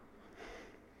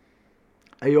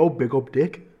 Hey, yo, big up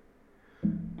dick.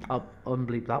 I'll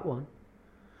unbleep that one.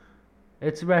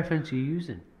 It's a reference you're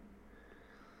using.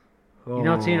 You're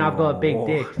not saying I've got a big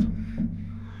dick.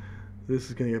 This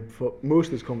is going to get most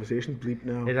of this conversation bleep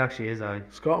now. It actually is,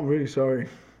 Scott, I'm really sorry.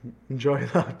 Enjoy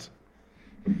that.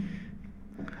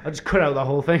 I just cut out the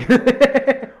whole thing.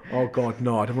 Oh God,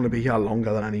 no, I don't want to be here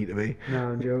longer than I need to be. No,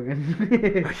 I'm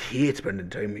joking. I hate spending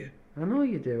time with you. I know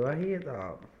you do. I hate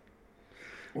that.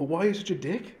 Well, why are you such a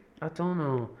dick? I don't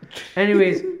know.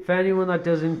 Anyways, for anyone that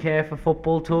doesn't care for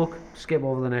football talk, skip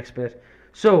over the next bit.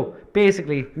 So,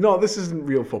 basically... No, this isn't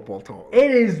real football talk.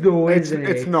 It is though, isn't it?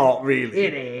 It's not really.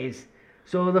 It is.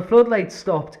 So, the floodlights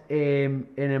stopped in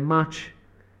a match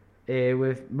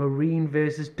with Marine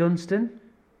versus Dunstan.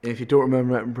 If you don't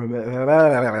remember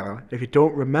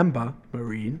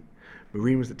Marine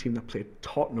was the team that played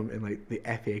Tottenham in like the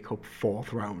FA Cup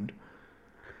 4th round.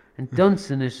 And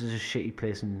Dunstan is just a shitty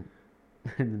place in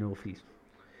the northeast.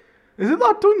 Is it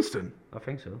that Dunstan? I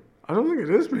think so. I don't think it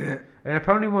is, mate. And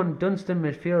apparently one Dunstan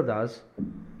midfield is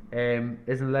an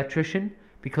electrician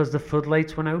because the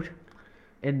floodlights went out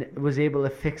and was able to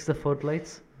fix the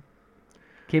floodlights.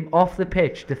 Came off the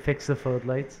pitch to fix the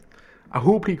floodlights. I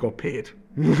hope he got paid.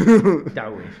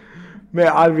 Doubt it. Mate,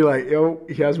 I'd be like, yo,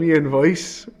 here's me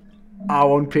invoice. I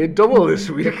want paid double this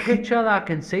The week. picture that I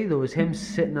can see though is him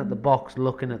sitting at the box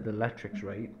looking at the electrics,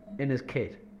 right? In his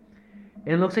kit.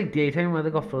 And it looks like daytime where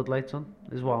they got floodlights on,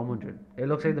 is what I'm wondering. It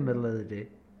looks like the middle of the day.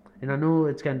 And I know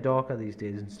it's getting darker these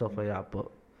days and stuff like that, but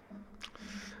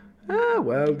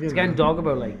Well, it's getting dark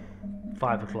about like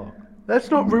 5 o'clock. Let's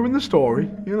not ruin the story,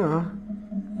 you know.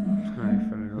 Right,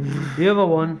 fair enough. The other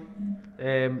one,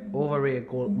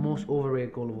 most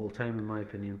overrated goal of all time in my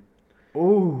opinion.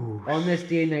 Oh. On this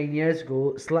day 9 years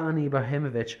ago, Zlatan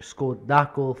Ibrahimovic scored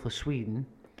that goal for Sweden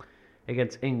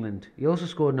against England. He also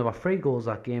scored another 3 goals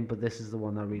that game, but this is the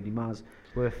one that really matters.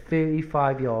 With a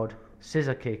 35-yard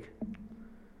scissor kick.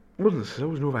 Wasn't it? It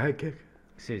was an overhead kick.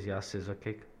 Says yeah, scissor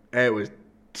kick. It was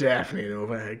definitely an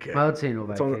overhead kick. I would say an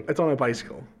overhead kick. It's on a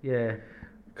bicycle. Yeah.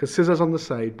 Because scissors on the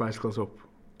side, bicycles up.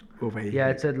 Overhead. Yeah,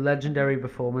 it's a legendary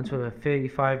performance with a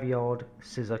 35-yard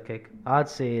scissor kick. I'd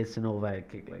say it's an overhead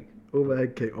kick, like.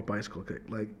 Overhead kick or bicycle kick.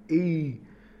 Like,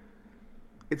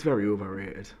 it's very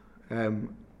overrated.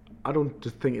 I don't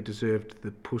just think it deserved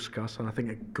the Puskas, and I think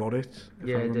it got it. If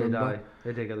Yeah, I it did. remember.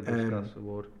 It did get the Puskas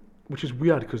award. Which is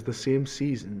weird because the same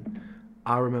season,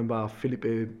 I remember Felipe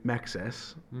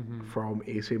Mexes from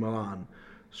AC Milan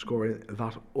scoring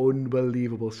that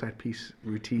unbelievable set piece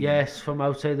routine. Yes, from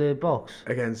outside the box.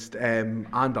 Against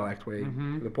Anderlecht, where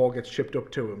the ball gets chipped up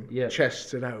to him, Yeah.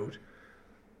 chests it out,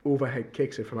 overhead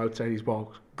kicks it from outside his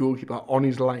box, goalkeeper on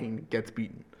his line gets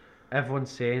beaten.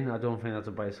 Everyone's saying I don't think that's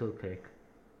a bicycle kick.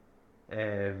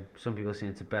 Some people are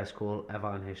saying it's the best goal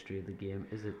ever in history of the game.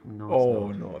 Is it? No,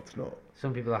 it's not. No, it's not.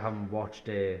 Some people that haven't watched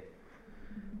a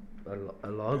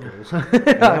lot of goals.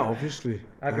 Yeah, obviously.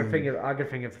 I could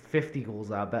think of 50 goals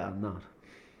that are better than that.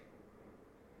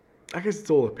 I guess it's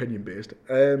all opinion based.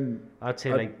 I'd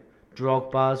say like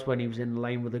Drogba's when he was in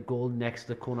line with the goal next to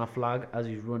the corner flag as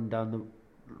he's run down the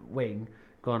wing,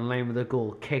 got in line with the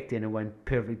goal, kicked in and went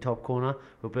perfectly top corner.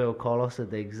 Roberto Carlos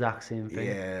did the exact same thing.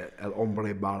 Yeah, El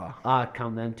Hombre Bala. I'd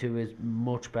count them two as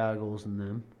much better goals than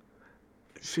them.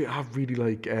 See, I really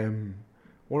like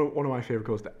one of my favourite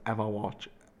goals to ever watch.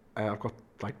 I've got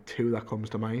like two that comes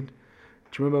to mind.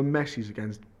 Do you remember Messi's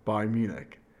against Bayern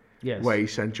Munich? Yes. Where he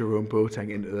sent Jerome Boateng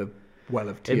into the well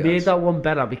of tears. It made that one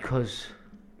better because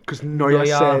Neuer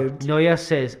said... Neuer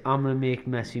says, I'm going to make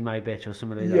Messi my bitch or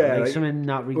something like that. Yeah, like something in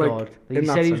that regard. He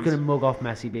said he was going to mug off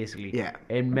Messi, basically. Yeah.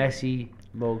 And Messi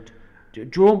mugged.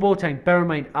 Jerome Boateng, bear in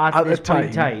mind, at this point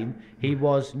in time, he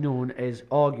was known as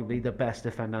arguably the best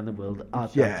defender in the world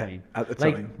at that time. At the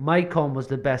like, time. Maicon was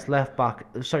the best right back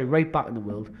in the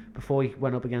world before he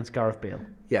went up against Gareth Bale.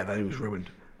 Yeah, then he was ruined.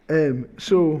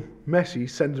 So Messi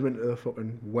sends him into the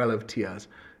fucking well of tears,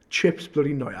 chips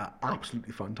bloody Neuer,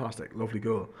 absolutely fantastic, lovely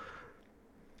goal.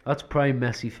 That's prime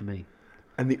Messi for me.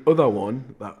 And the other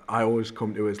one that I always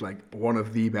come to as like one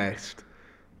of the best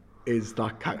is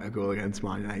that Kaka goal against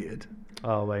Man United.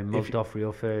 Oh, wait, mugged off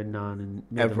Rio Ferdinand and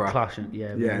made them Evra. clashing.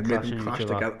 Yeah, made them each clash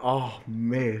other. together. Oh,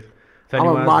 mate. If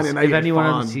anyone United hasn't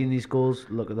fan. seen these goals,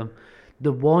 look at them.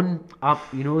 The one,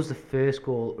 was the first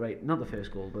goal, right? Not the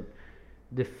first goal, but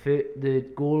the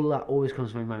goal that always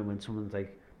comes to my mind when someone's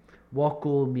like, what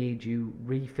goal made you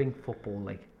rethink football?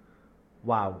 Like,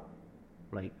 wow,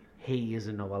 like, he is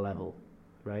another level,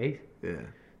 right? Yeah.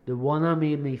 The one that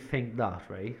made me think that,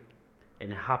 right?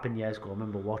 And it happened years ago. I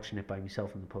remember watching it by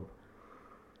myself in the pub.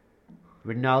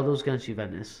 Ronaldo's against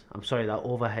Juventus. I'm sorry, that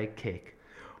overhead kick.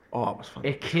 Oh, it was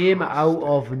fantastic. It came out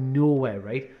of nowhere,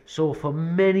 right? So for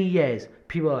many years,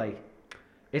 people are like,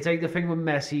 it's like the thing with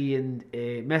Messi and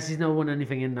Messi's never won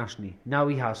anything internationally. Now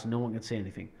he has, so no one can say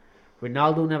anything.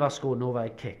 Ronaldo never scored an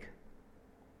overhead kick.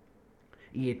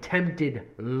 He attempted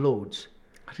loads.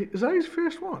 Is that his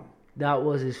first one? That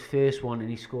was his first one, and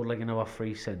he scored like another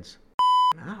 3 since.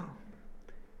 No.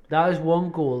 That is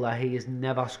one goal that he has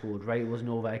never scored, right? It was an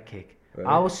overhead kick. Right.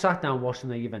 I was sat down watching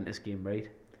the Juventus game, right?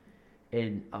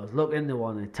 And I was looking, they were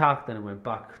on the attack, then I went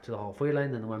back to the halfway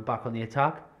line, then I went back on the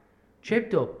attack.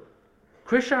 Chipped up.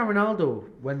 Cristiano Ronaldo,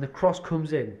 when the cross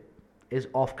comes in, is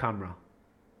off camera.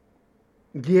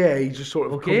 Yeah, he just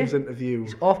sort of comes into view.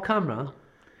 He's off camera.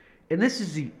 And this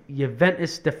is the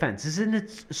Juventus defence. This isn't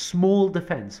a small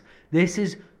defence. This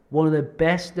is one of the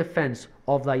best defence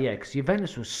of that year. Because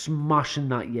Juventus was smashing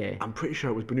that year. I'm pretty sure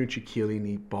it was Bonucci,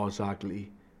 Chiellini, Barzagli,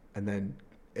 and then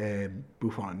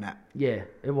Buffon and net. Yeah,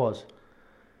 it was.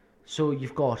 So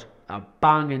you've got a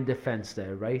banging defence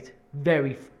there, right?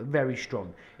 Very, very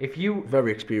strong.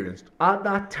 Very experienced. At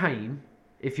that time,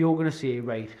 if you're going to say,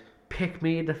 right, pick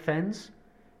me a defence,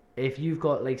 if you've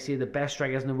got, like, say, the best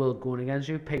strikers in the world going against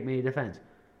you, pick me a defence.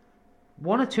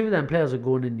 One or two of them players are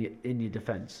going in your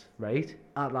defence, right?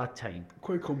 At that time.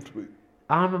 Quite comfortably.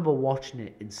 I remember watching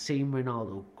it and seeing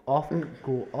Ronaldo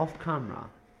go off camera,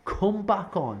 come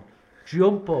back on,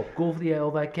 jump up, go for the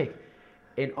overhead kick.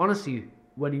 And honestly,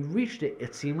 when he reached it,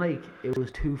 it seemed like it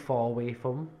was too far away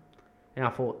from him. And I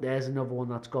thought, there's another one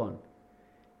that's gone.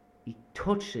 He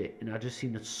touched it, and I just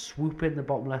seen it swoop in the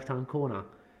bottom left-hand corner.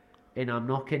 And I'm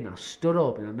not kidding, I stood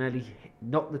up and I nearly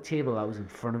knocked the table that was in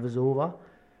front of us over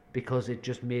because it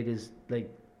just made his,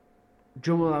 like,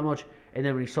 jump up that much. And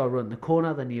then when he started running the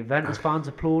corner, then the Juventus fans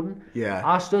applauding. Yeah.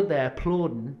 I stood there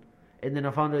applauding, and then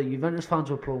I found out Juventus fans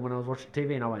were applauding when I was watching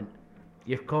TV, and I went,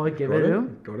 you've got to give it to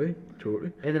him. Got it,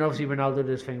 totally. And then obviously Ronaldo did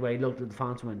this thing where he looked at the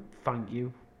fans and went, thank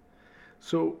you.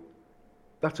 So,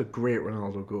 that's a great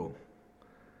Ronaldo goal.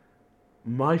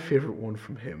 My favourite one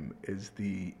from him is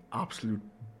the absolute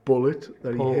bullet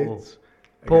that he hits.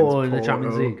 Porto in the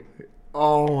Champions League.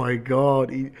 Oh my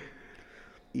God. He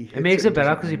it makes it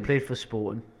better because he played for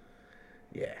Sporting.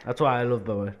 Yeah. That's why I love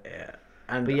Bowen. Yeah.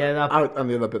 But yeah, and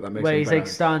the other bit that makes where it he's better like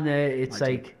standing there, it's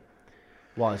like,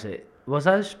 what is it? Was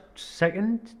that his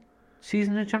second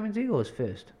season in the Champions League or his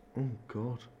first? Oh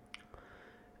God.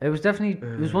 It was definitely,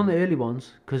 it was one of the early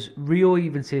ones because Rio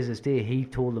even says this day, he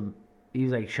told him he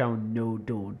was like shouting, no,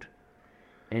 don't.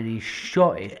 And he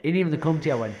shot it. And even the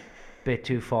commentary went a bit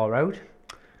too far out.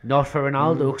 Not for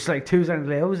Ronaldo, because like 2 seconds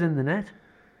later, it was in the net.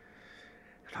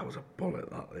 That was a bullet,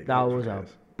 that. Like, That was a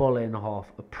bullet and a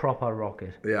half. A proper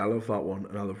rocket. Yeah, I love that one.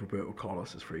 And I love Roberto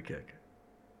Carlos' free kick.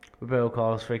 Roberto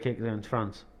Carlos free kick against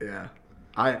France. Yeah.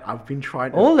 I've been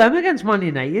trying to... All them against Man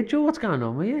United, Joe. What's going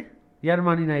on with you? You had a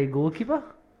Man United goalkeeper?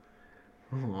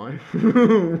 Oh, aye.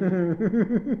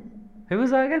 Who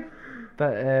was that again?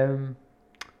 But,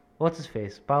 what's his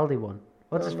face? Baldy one.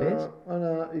 What's his face? I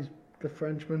know, he's the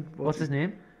Frenchman. What's his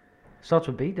name? Starts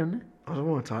with B, doesn't it? I don't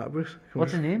want to type Bruce.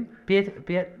 What's his name?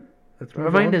 Let's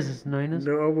Remind us, Niners.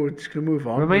 No, we're just going to move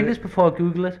on. Remind us before I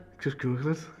Google it. Just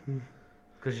Google it.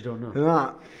 Because you don't know. And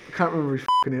that, I can't remember his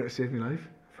f***ing name to save my life.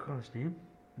 I forgot his name.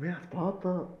 Yeah, it's bad,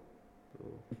 that.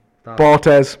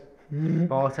 Barthez,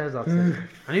 Barthez. that's it.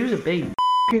 And he was a B.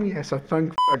 F***ing yes, I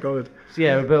thank I got it. So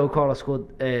yeah, Roberto Carlos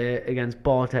scored against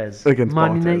Barthez. Against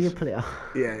Man Barthez. United player.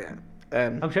 Yeah.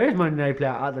 I'm sure he was Man United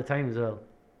player at the time as well.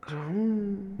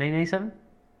 1997?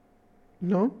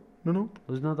 No.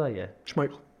 Was not that yet?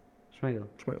 Schmeichel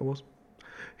was.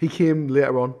 He came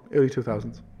later on, early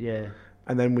 2000s. Yeah.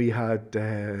 And then we had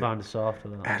Van der Sar after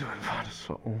that. Edwin van der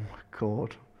Sar. Oh my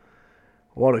god.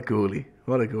 What a goalie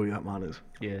that man is.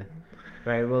 Yeah.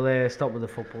 Right, we'll stop with the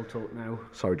football talk now.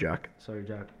 Sorry, Jack. Sorry,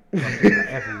 Jack.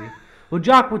 Every week. Well,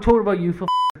 Jack, we'll talk about you for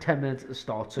 10 minutes at the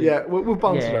start. So Yeah, we'll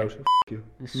balance it out. F*** you.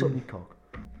 Suck me cock.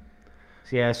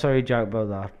 So yeah, sorry, Jack, about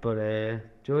that. But,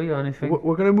 Joe, you got anything?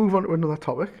 We're going to move on to another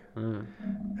topic. Mm.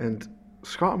 And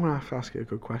Scott, I'm going to have to ask you a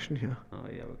good question here. Oh,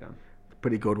 yeah, we can.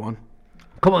 Pretty good one.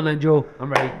 Come on then, Joe. I'm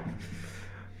ready.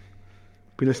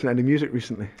 Been listening to any music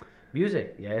recently?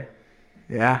 Music, yeah.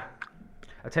 Yeah.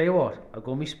 I tell you what, I'll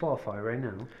go on my Spotify right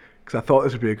now. Because I thought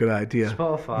this would be a good idea.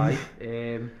 Spotify.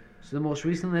 So the most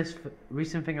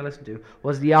recent thing I listened to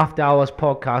was the After Hours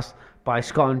podcast by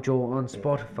Scott and Joe on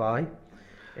Spotify.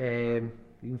 You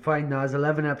can find that there's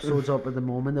 11 episodes up at the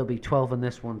moment. There'll be 12 when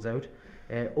this one's out.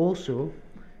 Also,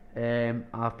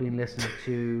 I've been listening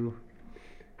to...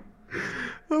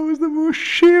 That was the most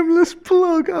shameless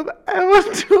plug I've ever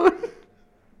done.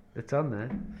 It's on there.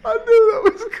 I knew that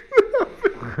was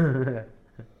going to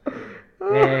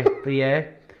happen. But yeah,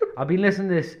 I've been listening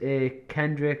to this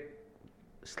Kendrick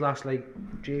 / like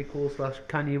J. Cole /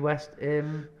 Kanye West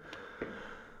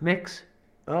mix.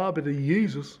 Ah, but the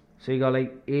Jesus. So you got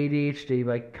like ADHD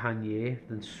by Kanye,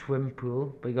 then Swim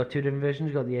Pool, but you got 2 different versions.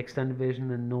 You got the extended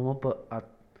version and normal, but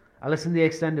I listened to the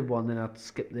extended one, then I'd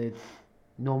skip the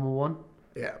normal one.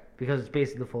 Yeah. Because it's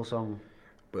basically the full song.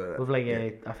 But, With like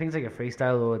I think it's like a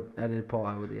freestyle or edited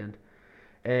part out at the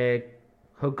end.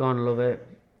 Hook on, love it.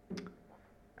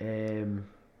 And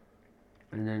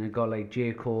then it got like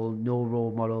J. Cole, No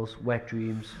Role Models, Wet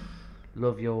Dreams,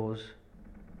 Love Yours,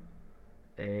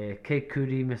 Kid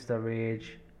Cudi, Mr.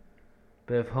 Rage,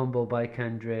 bit of Humble by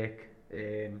Kendrick.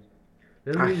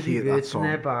 Little I Uzi hate that Vert's in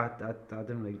there, song. but I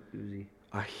didn't like Uzi.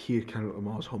 I hate Kendrick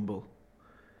Lamar's Humble.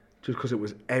 Just because it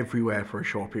was everywhere for a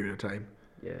short period of time.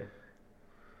 Yeah.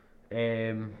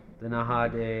 Then I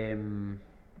had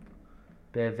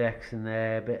bit of Vex in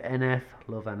there, bit NF,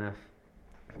 love NF.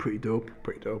 Pretty dope.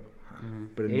 Mm-hmm.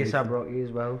 But ASAP Rocky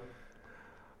as well.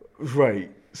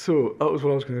 Right, so that was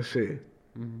what I was going to say.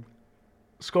 Mm-hmm.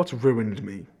 Scott's ruined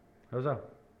me. How's that?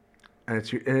 And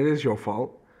it is your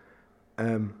fault.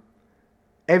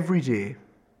 Every day,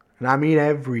 and I mean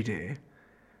every day,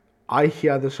 I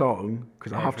hear the song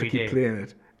because I have to Every keep day. playing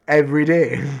it every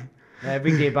day.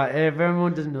 Every day, but if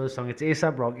everyone doesn't know the song, it's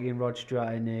ASAP Rocky and Rod Stewart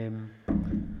and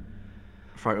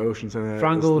Frank Ocean's in it.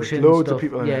 Frank There's Ocean. loads stuff. of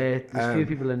people in yeah, it. there's a few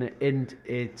people in it, and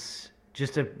it's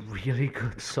just a really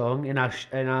good song. And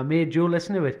I made Joe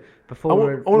listen to it before. I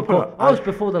wanna put it- it was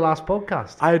before the last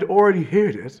podcast. I had already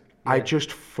heard it. I Yeah.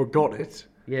 just forgot it.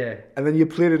 Yeah. And then you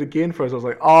played it again for us. I was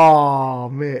like, oh,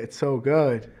 mate, it's so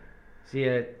good. So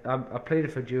yeah, I played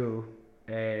it for Joe.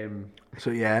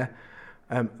 So yeah,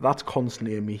 that's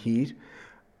constantly in my head.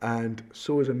 And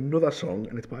so is another song,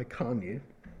 and it's by Kanye.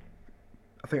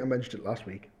 I think I mentioned it last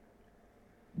week.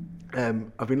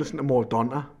 I've been listening to more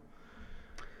Donta.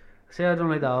 See, I don't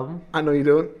like the album. I know you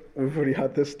don't. We've already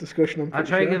had this discussion. I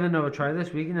tried giving it another try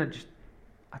this week, and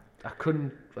I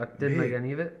couldn't. I didn't Mate, like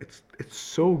any of it. It's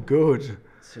so good.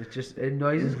 So it just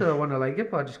annoys us because I want to like it,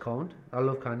 but I just can't. I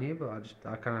love Kanye, but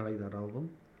I kind of like that album.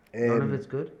 None of it's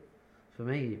good for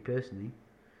me personally.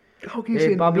 How can you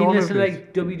say But I've been none of listening to it?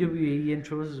 like WWE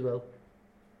intros as well.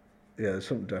 Yeah, there's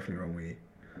something definitely wrong with you.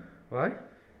 Right?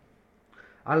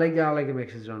 I like a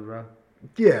mix of genre.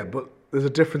 Yeah, but there's a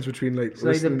difference between like It's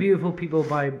like The listening. Beautiful People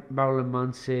by Marilyn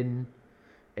Manson,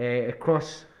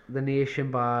 Across The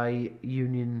Nation by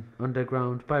Union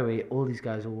Underground. By the way, all these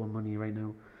guys all want money right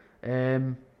now.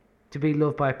 To Be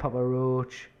Loved by Papa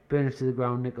Roach. Burn It to the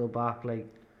Ground, Nickelback. Like,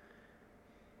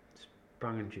 it's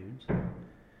banging tunes.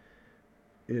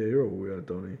 Yeah, you're all weird,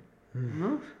 Donny.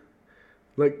 Not?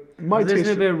 Like, my There's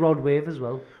taste, a bit of Rod Wave as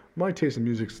well. my taste in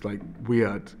music's like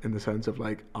weird in the sense of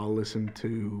like I'll listen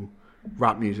to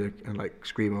rap music and like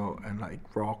screamo and like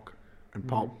rock and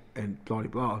pop and blah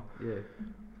blah. Yeah.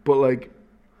 But like,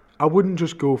 I wouldn't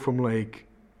just go from like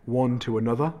one to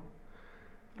another.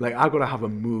 Like, I gotta have a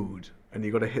mood, and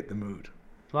you gotta hit the mood.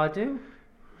 Well, I do.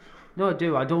 No, I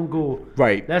do. I don't go,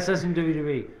 Right. let's listen to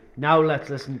WWE. Now let's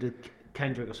listen to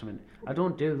Kendrick or something. I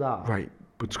don't do that. Right.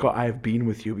 But Scott, I have been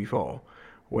with you before,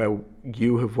 where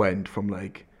you have went from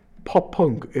like pop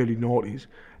punk early noughties,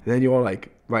 and then you're like,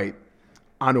 right,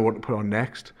 I know what to put on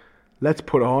next. Let's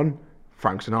put on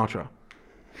Frank Sinatra.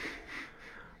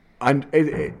 And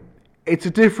it's a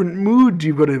different mood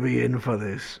you've got to be in for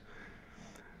this.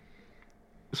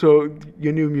 So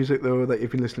your new music though that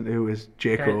you've been listening to is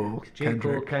J. Cole,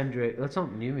 Kendrick. Kendrick. That's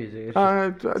not new music. It's,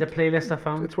 it's a It's playlist I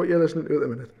found. what you're listening to at the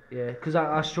minute. Yeah, because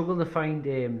I struggled to find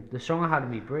the song I had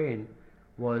in my brain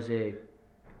was a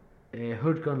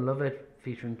Hood Gun Love It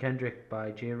featuring Kendrick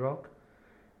by J Rock,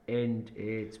 and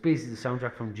it's basically the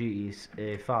soundtrack from GT's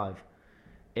 5.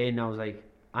 And I was like,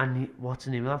 what's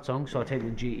the name of that song? So I typed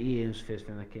in GT and it was the first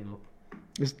thing that came up.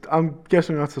 I'm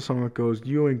guessing that's the song that goes,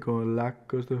 "You ain't gonna lack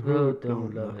 'cause the Oh, hood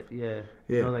don't love it. Yeah,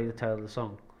 Yeah. You know, like the title of the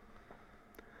song.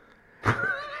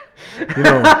 You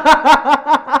know,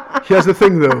 here's the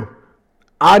thing though.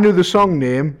 I knew the song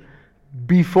name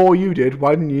before you did.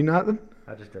 Why didn't you, Nathan?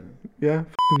 I just didn't. Yeah,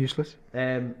 f***ing useless.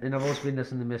 And I've also been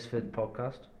listening to Misfit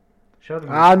podcast. Shout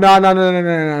out to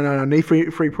Ah, no. Need free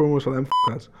promos for them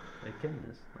f***ers. They're killing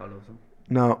this. I love them.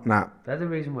 No, nah. They're the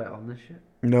reason we're on this shit.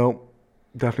 No,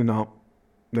 definitely not.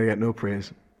 They get no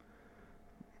praise.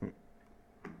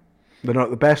 They're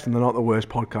not the best and they're not the worst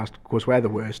podcast, because we're the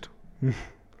worst.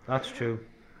 That's true.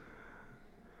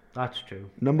 That's true.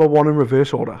 Number 1 in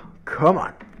reverse order. Come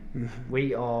on.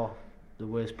 We are the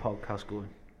worst podcast going.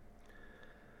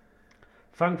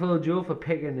 Thankful to Joe for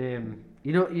picking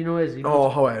you know it's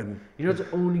the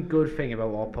only good thing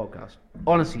about our podcast.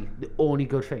 Honestly, the only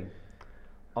good thing.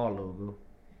 Our logo.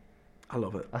 I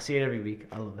love it. I see it every week.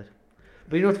 I love it.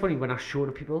 But you know what's funny? When I show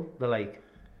to people, they're like,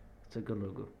 it's a good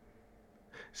logo.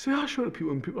 See, I show it to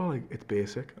people and people are like, it's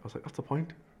basic. I was like, that's the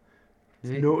point.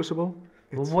 It's Yeah. noticeable.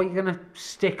 Well, what are you going to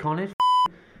stick on it?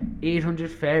 800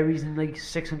 fairies and like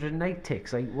 600 night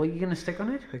ticks. Like, what are you going to stick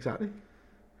on it? Exactly.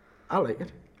 I like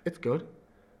it. It's good.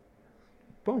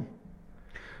 Boom.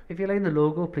 If you like the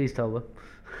logo, please tell them.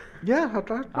 Yeah, I've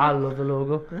tried. I love the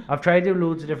logo. Yeah. I've tried to do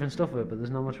loads of different stuff with it, but there's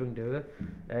not much we can do with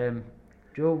it.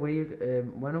 Joe,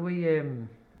 when are we, I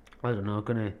don't know,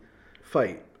 gonna...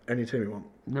 Fight anytime you want.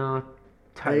 No,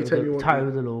 Anytime you want tie to.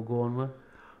 with the logo on with.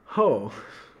 Oh.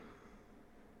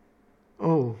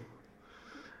 Oh,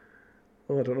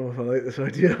 I don't know if I like this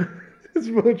idea as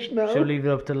much now. Should we leave it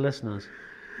up to the listeners?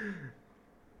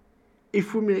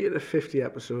 If we make it to 50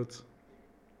 episodes.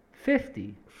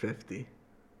 50? 50.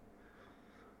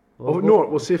 Well, Oh, no,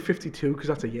 we'll say 52 because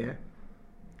that's a year.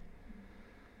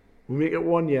 We'll make it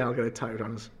 1 year, I'll get it tied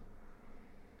on us.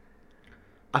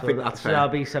 I think that's so fair. that'll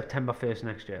be September 1st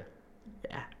next year.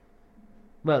 Yeah.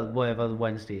 Well, whatever the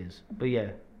Wednesday is. But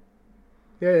yeah.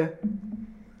 Yeah.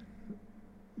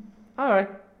 Alright.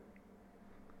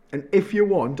 And if you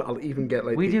want, I'll even get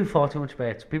like... We do far too much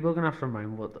bets. People are going to have to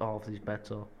remind what half these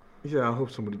bets are. Yeah, I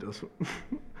hope somebody does.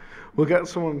 We'll get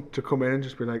someone to come in and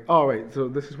just be like, all right, so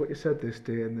this is what you said this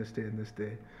day and this day and this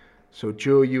day. So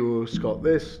Joe, you owe Scott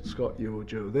this, Scott, you owe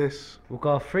Joe this. We've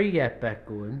got a free get bet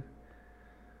going,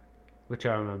 which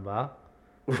I remember.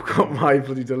 We've got my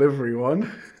bloody delivery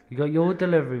one. You got your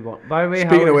delivery one. By the way,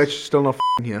 Speaking of which, still not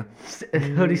here.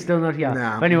 hoodie's still not here.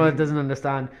 Nah. If anyone doesn't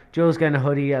understand, Joe's getting a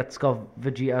hoodie that's got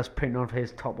Vegeta's printing on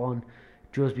his top on.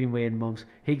 Joe's been waiting months.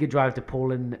 He could drive to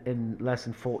Poland in less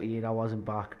than 48 hours and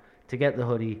back to get the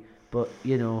hoodie, but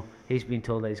you know, he's been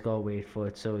told that he's got to wait for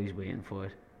it, so he's waiting for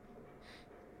it.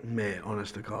 Mate,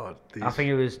 honest to God. I think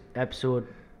it was episode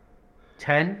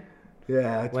 10.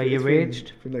 Yeah, Where you it's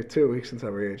raged? It's been like 2 weeks since I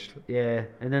raged. Yeah,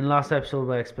 and then last episode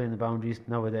where I explained the boundaries.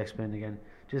 Now we're explaining again,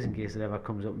 just in case it ever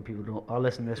comes up and people don't. I'll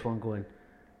listen to this one going.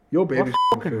 Your baby's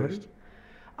fucking first.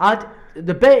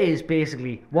 The bet is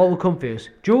basically what will come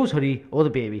first: Joe's hoodie or the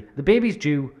baby. The baby's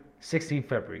due 16th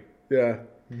February. Yeah.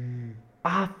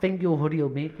 I think your hoodie will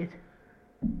make it.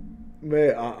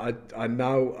 Mate,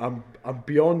 I'm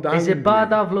beyond angry. Is it bad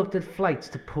that I've looked at flights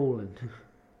to Poland?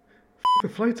 The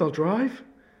flights I'll drive.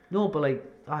 No, but like,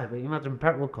 but you imagine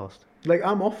petrol cost. Like,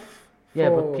 I'm off Yeah,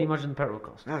 but can you imagine the petrol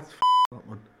cost? That's that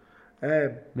one. Yeah,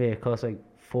 it costs like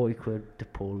 40 quid to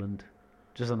Poland,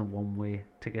 just on a one-way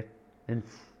ticket, and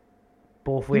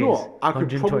both ways, You know what? I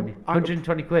could 120, probably-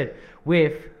 120 quid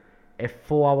with a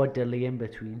 4-hour delay in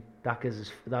between. That gives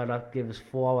us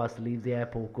 4 hours to leave the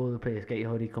airport, go to the place, get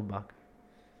your hoodie, come back,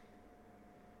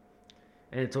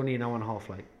 and it's only an hour and a half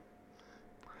flight.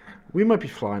 We might be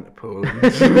flying to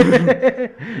Poland.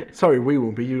 Sorry, we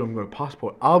won't be. You haven't got a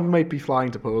passport. I might be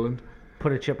flying to Poland.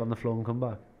 Put a chip on the floor and come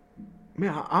back.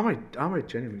 Man, I might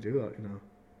genuinely do that. You know,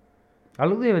 I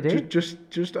looked the other day.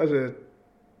 just as a.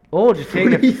 Oh, just take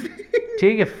a.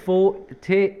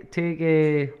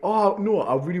 Oh no,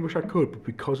 I really wish I could, but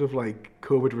because of like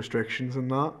COVID restrictions and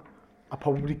that, I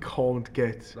probably can't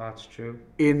get That's true.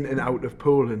 in and out of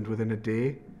Poland within a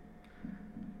day.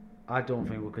 I don't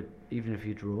think we could, even if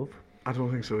you drove. I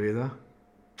don't think so either.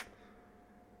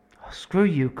 Oh, screw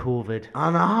you, COVID.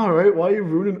 I know, right? Why are you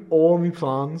ruining all my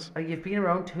plans? Like, you've been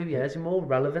around 2 years. You're more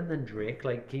relevant than Drake.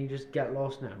 Like, can you just get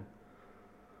lost now?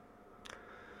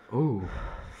 Oh,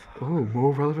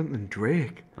 more relevant than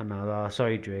Drake. I know.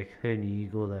 Sorry, Drake. Who knew you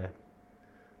go there?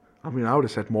 I mean, I would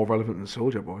have said more relevant than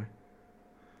Soulja Boy.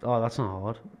 Oh, that's not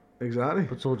hard. Exactly.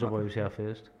 But Soulja Boy was here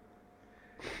first.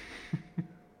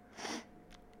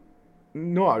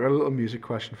 No, I got a little music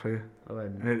question for you, Oh,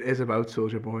 and it is about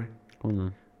Soulja Boy. hold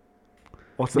on.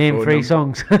 What's the Name phone 3 number?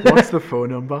 songs. What's the phone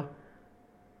number?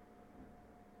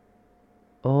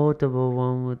 Oh, double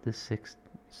one with the six.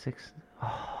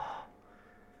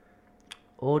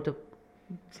 Oh,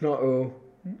 It's not O.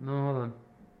 no, hold on.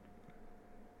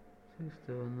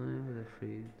 699 with a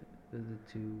 3, with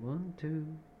a 2, 1, 2.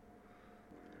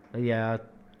 Yeah,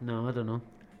 no, I don't know.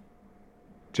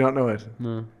 Do you not know it?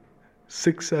 No.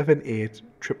 678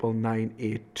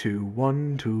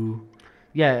 999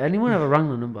 Yeah, anyone ever rang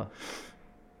the number?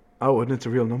 Oh, wouldn't it's a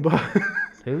real number?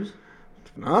 Whose?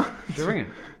 Nah. Did you ring it?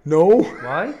 No.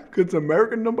 Why? 'Cause it's an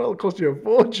American number. It'll cost you a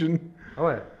fortune. Oh,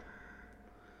 yeah.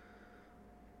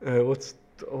 What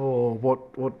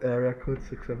area code?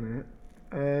 678.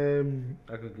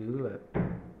 I could Google it.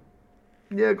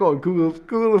 Yeah, go on. Google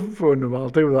the phone number. I'll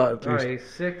do that at least. Alright,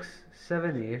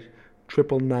 678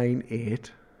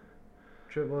 999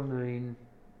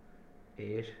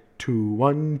 998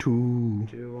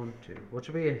 212. 212. What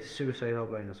should be a suicide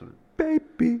hotline or something?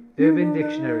 Baby. Urban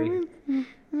Dictionary.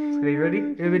 Are you ready?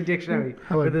 Urban Dictionary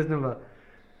Hello. with this number.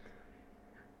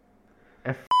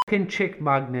 A fucking chick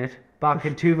magnet back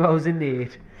in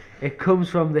 2008. It comes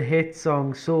from the hit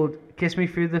song Kiss Me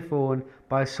Through the Phone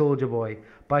by Soulja Boy.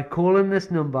 By calling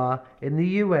this number in the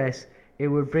US, it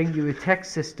would bring you a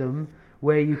text system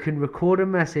where you can record a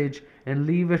message and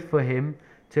leave it for him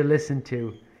to listen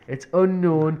to. It's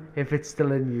unknown if it's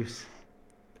still in use.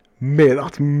 Mate,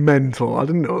 that's mental. I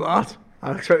didn't know that.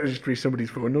 I expected it to just be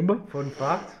somebody's phone number. Fun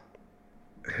fact.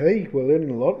 Hey, we're learning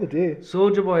a lot today.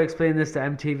 Soulja Boy explained this to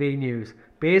MTV News.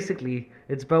 Basically,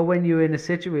 it's about when you're in a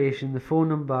situation, the phone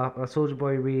number that Soulja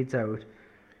Boy reads out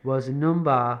was a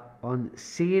number on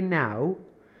Say Now,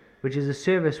 which is a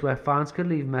service where fans could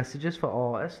leave messages for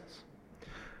artists.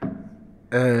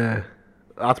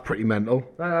 That's pretty mental.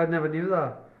 I never knew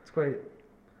that. It's quite...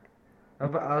 I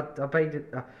bet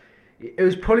it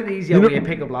was probably the easier way to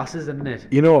pick up lasses, isn't it?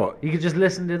 You know what? You could just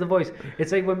listen to the voice.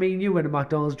 It's like when me and you went to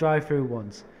McDonald's drive-thru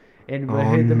once, and we Oh,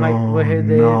 heard the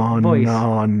no, voice.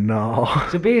 No.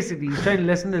 So basically, he's trying to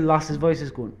listen to the lass's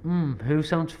voices going, who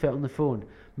sounds fit on the phone?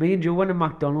 Me and Joe went to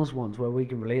McDonald's once where we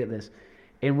can relate to this,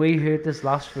 and we heard this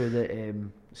lass through the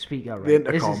speaker. Right? The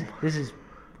intercom. This is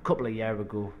a couple of years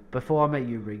ago, before I met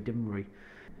you, Ree, didn't we?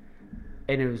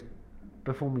 And it was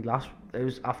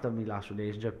after my last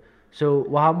relationship. So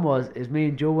what happened is me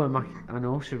and Joe went back. I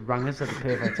know she rang us at the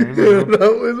perfect time.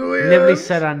 That was weird. Literally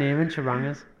said our name and she rang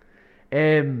us.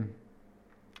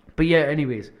 But yeah,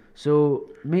 anyways, so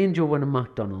me and Joe went to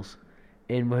McDonald's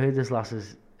and we heard this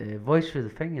lass's voice through the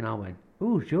thing, and I went,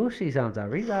 "Ooh, Joe, she sounds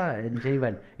alright." And he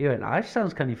went, "Ah, she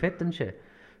sounds kind of fit, doesn't she?"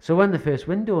 So I went to the first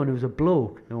window and it was a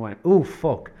bloke, and I went, "Oh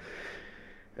fuck."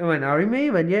 I went, "Harry, me?"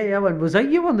 He went, "Yeah." I went, "Was that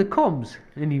you on the comms?"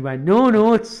 And he went,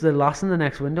 No, it's the lass in the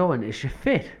next window." I went, "Is she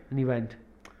fit?" And he went,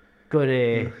 "Got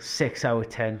a 6 out of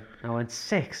 10. I went,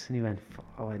 6? And he went,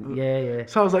 I went, yeah.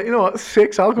 So I was like, you know what,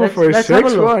 6, I'll go for a Let's have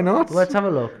 6, look. why not? Let's have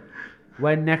a look.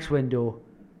 Went next window.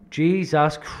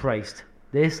 Jesus Christ,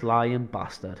 this lying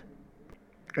bastard.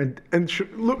 And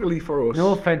luckily for us,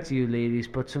 No offense to you ladies,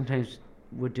 but sometimes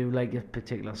we do like a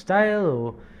particular style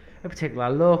or a particular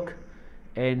look,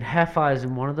 and Heifer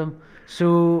isn't one of them.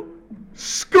 So,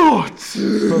 Scots!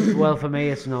 well, for me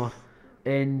it's not.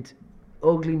 And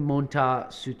ugly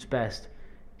Monta suits best.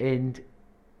 And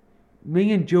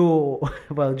me and Joe,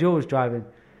 well, Joe was driving.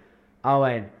 I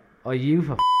went, are you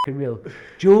for f***ing real?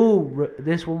 Joe,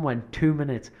 this one went 2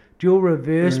 minutes. Joe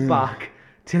reversed back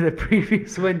to the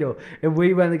previous window, and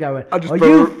we went. The guy went, are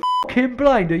you f***ing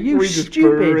blind? Are you we stupid? just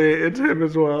berated him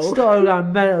as well. Started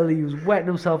going mental. He was wetting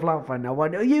himself laughing. I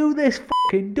went, are you this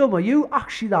f***ing dumb? Are you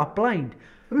actually that blind?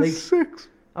 Like 6.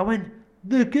 I went,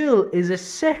 the girl is a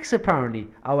 6 apparently.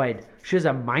 I went, she's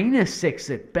a -6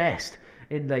 at best.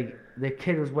 And like the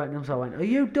kid was wetting himself. I went, are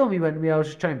you dumb? He went to me, I was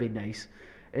just trying to be nice.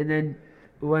 And then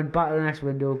we went back to the next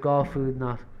window, got food and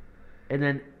that. And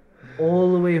then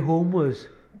all the way home was,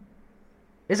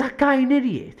 is that guy an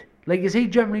idiot? Like, is he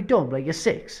generally dumb? Like a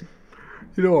 6?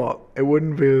 You know what? It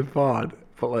wouldn't be as bad,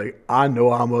 but like I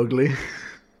know I'm ugly.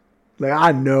 Like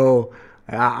I know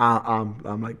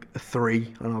I'm like a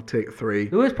 3, and I'll take 3.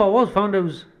 The worst part was, found out it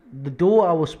was the daughter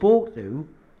I was spoke to,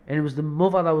 and it was the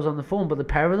mother that was on the phone, but the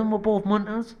pair of them were both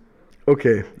munters.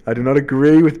 Okay, I do not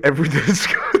agree with everything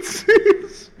Scott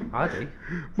says. I do.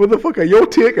 Motherfucker, you're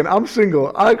taken. I'm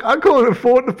single. I can't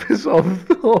afford to piss off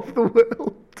the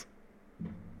world.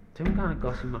 Some kind of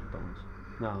gossip McDonald's.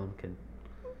 No, I'm kidding.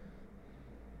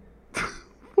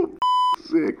 For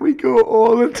sake, we go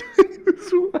all the time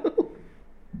as well.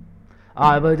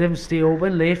 But it didn't stay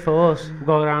open, late for us. We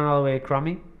got around all the way to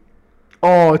Crammy.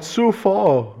 Oh, it's so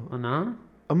far. I know.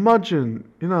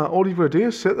 Imagine, all you've got to do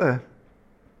is sit there.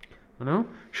 I know.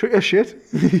 Shut your shit.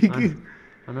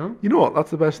 I know. You know what? That's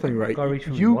the best thing, right? Gotta reach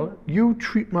for my wallet. You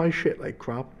treat my shit like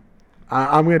crap.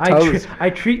 I'm going to tell you. I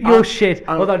treat your shit.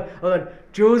 Hold on.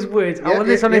 Joe's words. I want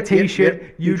this on a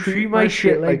t-shirt. You treat my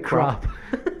shit like crap.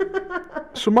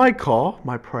 So my car,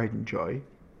 my pride and joy,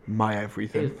 my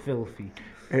everything. It's filthy.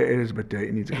 It is a bit dirty.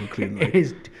 It needs to go clean. It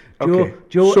is. Okay,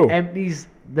 Joe empties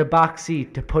the back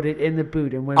seat to put it in the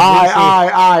boot, and when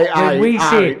we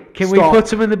say, can we put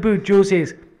some in the boot? Joe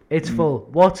says, it's full.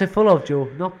 What's it full of, Joe?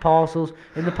 Not parcels.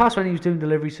 In the past, when he was doing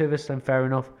delivery service, then fair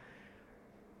enough.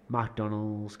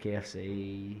 McDonald's,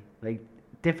 KFC, like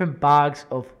different bags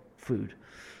of food.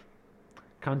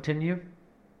 Continue.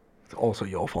 It's also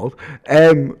your fault.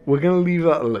 We're gonna leave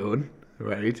that alone,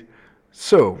 right?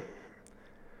 So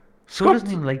Scott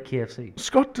doesn't even like KFC.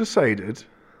 Scott decided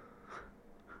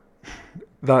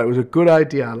that it was a good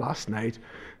idea last night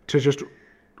to just,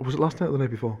 was it last night or the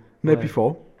night before? Night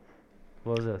before.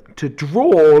 What was it? To draw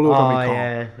all over my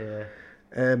car.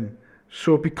 Yeah.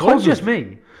 So because just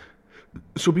me.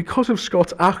 So because of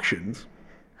Scott's actions,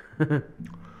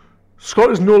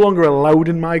 Scott is no longer allowed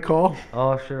in my car.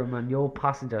 Oh sure, man. Your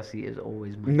passenger seat is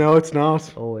always mine. No, it's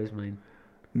not. Always mine.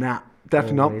 Nah,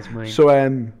 definitely always not. Mine.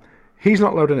 So he's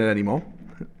not allowed in it anymore.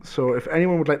 So if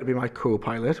anyone would like to be my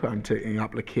co-pilot, where I'm taking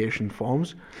application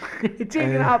forms.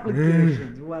 Taking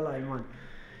applications. Well, I want.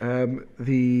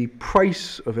 The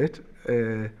price of it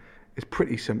is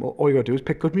pretty simple. All you gotta do is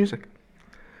pick good music.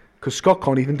 Because Scott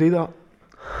can't even do that.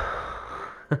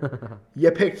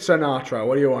 You picked Sinatra.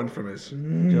 What do you want from us?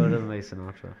 Joe doesn't like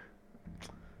Sinatra.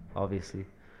 Obviously.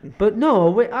 But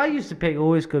no, I used to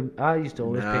always pick good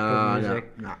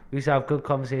music. No. We used to have good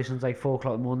conversations like 4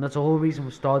 o'clock in the morning. That's the whole reason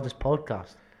we started this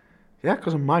podcast. Yeah,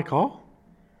 because of my car.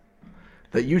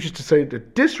 That you just decided to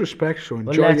disrespect, so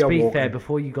enjoy your walk. But let's be walking. fair,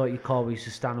 before you got your car, we used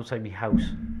to stand outside my house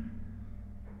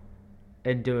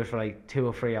and do it for like 2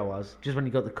 or 3 hours. Just when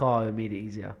you got the car, it made it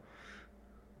easier.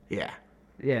 Yeah.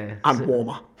 Yeah. I'm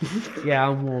warmer. Yeah,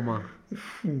 I'm warmer.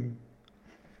 You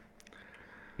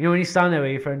know when you stand there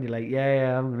with your friend, you're like,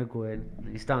 yeah, I'm going to go in.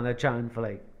 And you stand there chatting for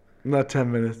like... Not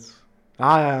 10 minutes.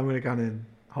 I'm going to go in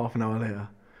half an hour later.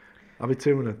 I'll be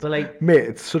 2 minutes. But like... Mate,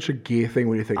 it's such a gay thing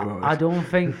when you think about it. I don't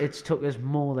think it's took us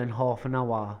more than half an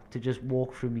hour to just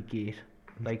walk through my gate.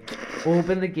 Like,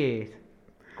 open the gate,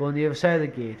 go on the other side of the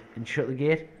gate and shut the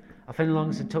gate. I think the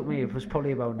longest it took me, it was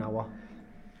probably about an hour.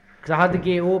 Because I had the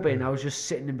gate open, I was just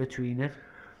sitting in between it.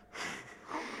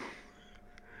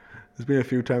 There's been a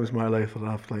few times in my life that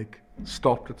I've like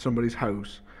stopped at somebody's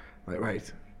house, like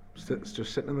right, it's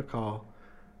just sitting in the car,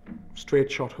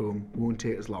 straight shot home, won't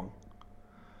take as long.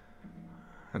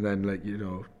 And then like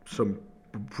some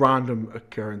random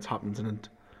occurrence happens and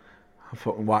I'm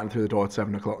fucking walking through the door at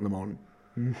 7 o'clock in the morning.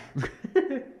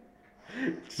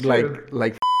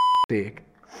 like sake.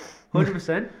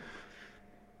 100%.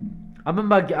 I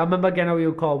remember getting out of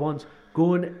your car once,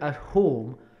 going at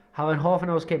home, having half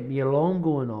an hour's kept me alarm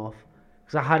going off,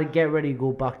 because I had to get ready to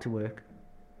go back to work.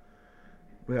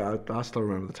 Yeah, I still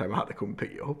remember the time I had to come and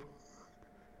pick you up.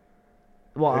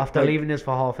 What, after leaving this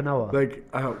for half an hour? Like,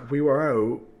 we were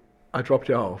out, I dropped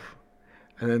you off,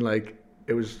 and then like,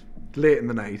 it was late in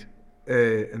the night,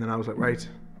 and then I was like, right,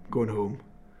 I'm going home.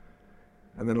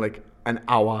 And then like, an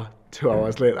hour, 2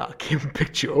 hours later, I came and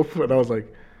picked you up, and I was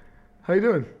like, how you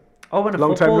doing? Oh, went to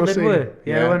Long time football, no didn't see.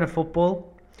 we? Yeah, Yeah. went to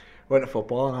football. Went to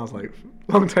football and I was like,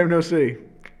 long time no see.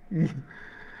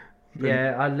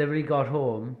 Yeah, I literally got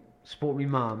home, spoke to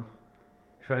my mum,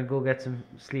 she went, go get some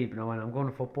sleep, and I went, I'm going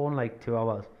to football in like 2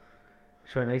 hours.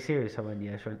 She went, are you serious? I went,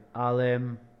 yeah. She went, I'll, do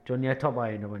you want your top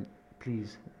iron? I went,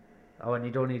 please. I went,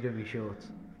 you don't need to do my shorts.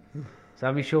 So I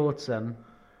had my shorts then.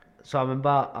 So I remember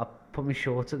I put my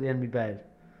shorts at the end of my bed,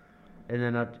 and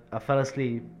then I fell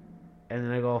asleep, and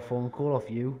then I got a phone call off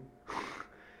you.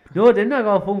 No, I didn't. I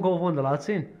got a phone call from one of the lads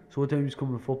saying, so what time is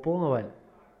coming to football? And I went,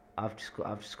 I've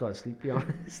just got to sleep, to be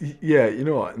honest. Yeah, you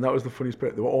know what? And that was the funniest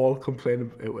bit. They were all complaining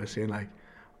about it, saying like,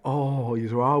 oh, you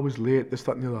were always late, this,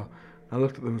 that and the other. And I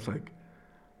looked at them and was like,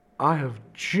 I have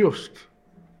just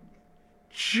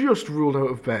rolled out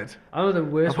of bed. I know the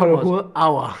worst I've had one a was, whole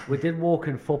hour. we did walk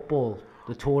in football,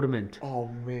 the tournament, Oh,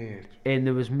 mate. and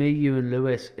there was me, you and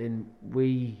Lewis, and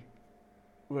we,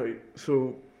 Right,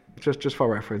 so just for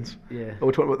reference, yeah,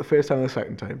 we're talking about the first time and the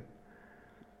second time.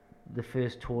 the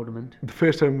first tournament. The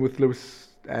first time with Lewis,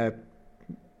 that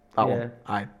Yeah. one.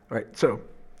 Aye, right. So,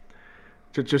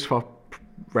 just for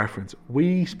reference,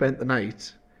 we spent the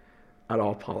night at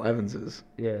our pal Evans's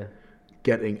Yeah,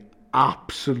 getting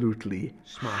absolutely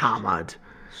Smashed. hammered.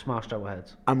 smashed our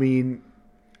heads. I mean,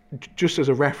 just as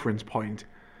a reference point,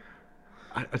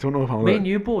 I don't know if I'm. Me and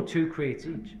you bought 2 crates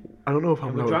each, I don't know if I'm.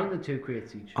 and we allowed- drank the 2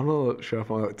 crates each. I'm not sure if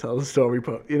I'm allowed to tell the story,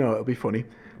 but you know it'll be funny.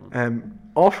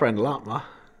 Our friend Latma.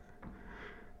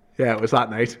 Yeah, it was that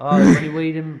night. Oh, when you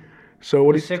weighed him, So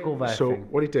what the he sickle vet so thing.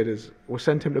 what he did is we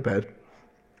sent him to bed,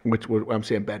 which was, I'm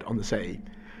saying bed on the settee,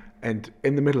 and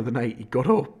in the middle of the night he got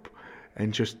up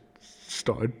and just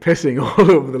started pissing all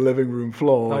over the living room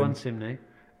floor. that and one's him now. it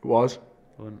was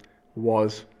One.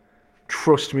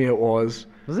 trust me, it was.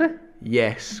 Was it?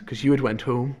 Yes, because you had went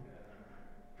home,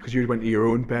 because you had went to your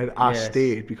own bed. I Yes,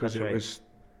 stayed because that's it right. was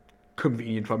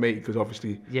convenient for me, because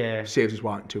obviously Yeah. saves us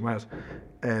walking 2 miles.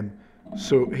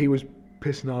 So he was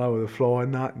pissing all over the floor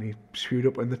and that, and he spewed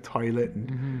up in the toilet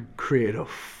and created a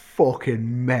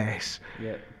fucking mess.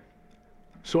 Yeah.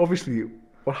 So obviously,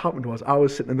 what happened was I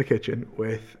was sitting in the kitchen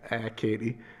with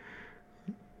Katie.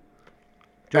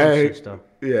 John's sister.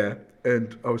 Yeah,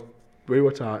 and we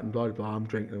were talking, blah blah blah. I'm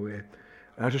drinking away,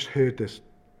 and I just heard this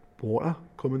water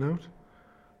coming out.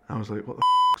 I was like, "What the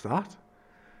is that?"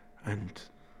 And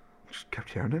just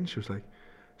kept hearing it. And she was like,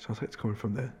 "Sounds like it's coming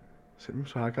from the sitting room."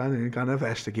 So I got in, got to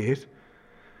investigate.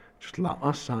 Just lap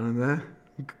my standing there,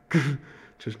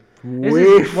 just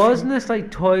Wasn't this like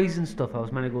toys and stuff? I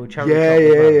was meant to go charity Yeah, shop as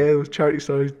yeah, well? yeah. It was charity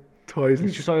size toys and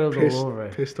It's just soiled all over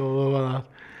it. pissed all over that.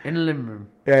 In the living room.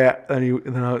 Yeah, and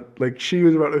then like she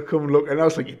was about to come and look, and I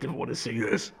was like, "You didn't want to see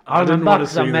this." I didn't remember want to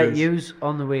because I see met this. yous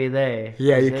on the way there.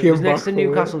 Yeah, you It came was next back to for it.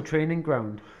 Newcastle training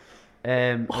ground,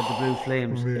 at the Blue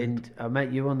Flames, man. and I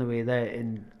met you on the way there,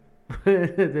 and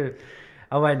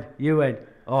you went,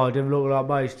 oh, I didn't look like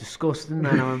that, it's disgusting,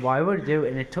 and I went, why would you do it?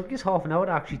 And it took us half an hour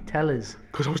to actually tell us,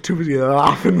 Because I was too busy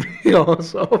laughing me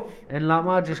arse off. and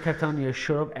Lamar just kept telling you,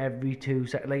 shut up every 2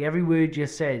 seconds, like every word you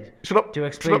said, Shut up. to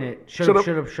explain shut it,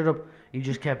 up, shut up, you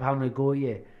just kept having to go at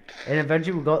you, and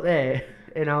eventually we got there,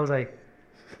 and I was like,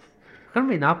 couldn't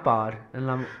be that bad, and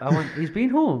I went, he's been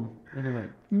home, and he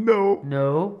went, No.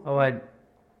 no, I went,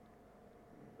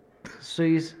 so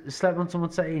you slept on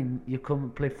someone's settee and you come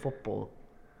and play football.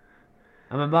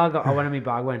 I remember I went in my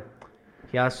bag, went,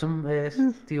 he has some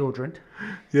deodorant,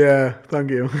 Yeah, thank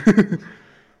you.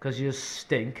 because you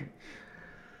stink.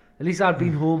 At least I'd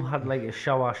been home, had like a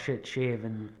shower, shit, shave,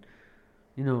 and,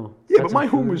 you know. Yeah, had but some my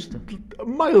home food was and stuff.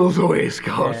 miles away,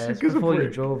 Scott. Yeah, it's Give us a before you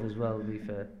break. drove as well, to be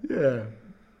fair. Yeah.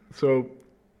 So,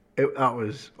 that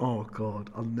was, oh God,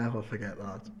 I'll never forget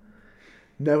that.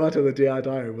 Never to the day I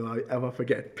die will I ever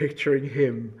forget picturing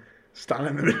him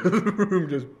standing in the middle of the room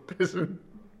just pissing.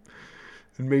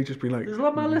 And me just being like, There's a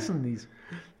lot more listening to these.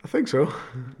 I think so.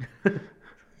 You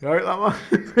alright,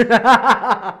 that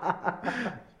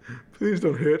man? Please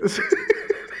don't hurt us.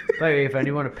 By the way, if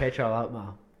anyone want to pitch all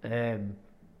that, man,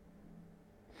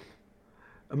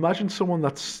 Imagine someone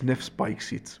that sniffs bike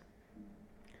seats.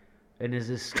 and is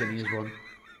as skinny as one.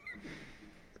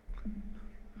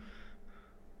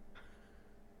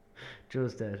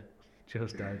 Joe's dead.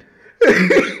 Joe's died.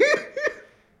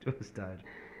 Joe's died.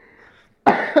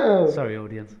 Sorry,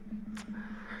 audience.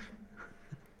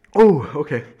 Oh,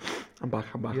 okay. I'm back.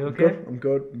 You I'm okay?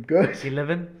 good. I'm good. Is he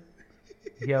living?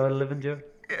 You have a living, Joe?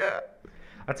 Yeah.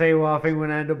 I tell you what, I think we're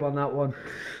gonna end up on that one.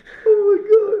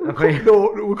 Oh my god. Okay.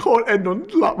 We can't end on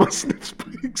Latma sniffs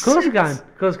bike seats. Of course we can.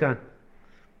 Of course we can.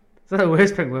 It's not the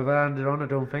worst thing we've ever ended on, I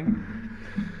don't think.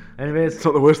 Anyways, It's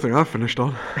not the worst thing I've finished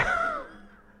on.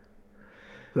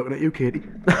 Looking at you, Katie.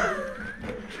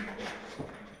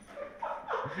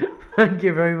 Thank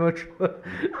you very much.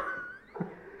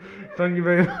 Thank you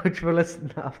very much for listening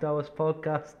to After Hours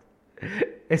podcast.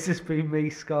 This has been me,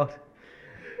 Scott.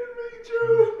 Me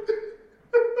too.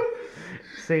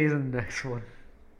 See you in the next one.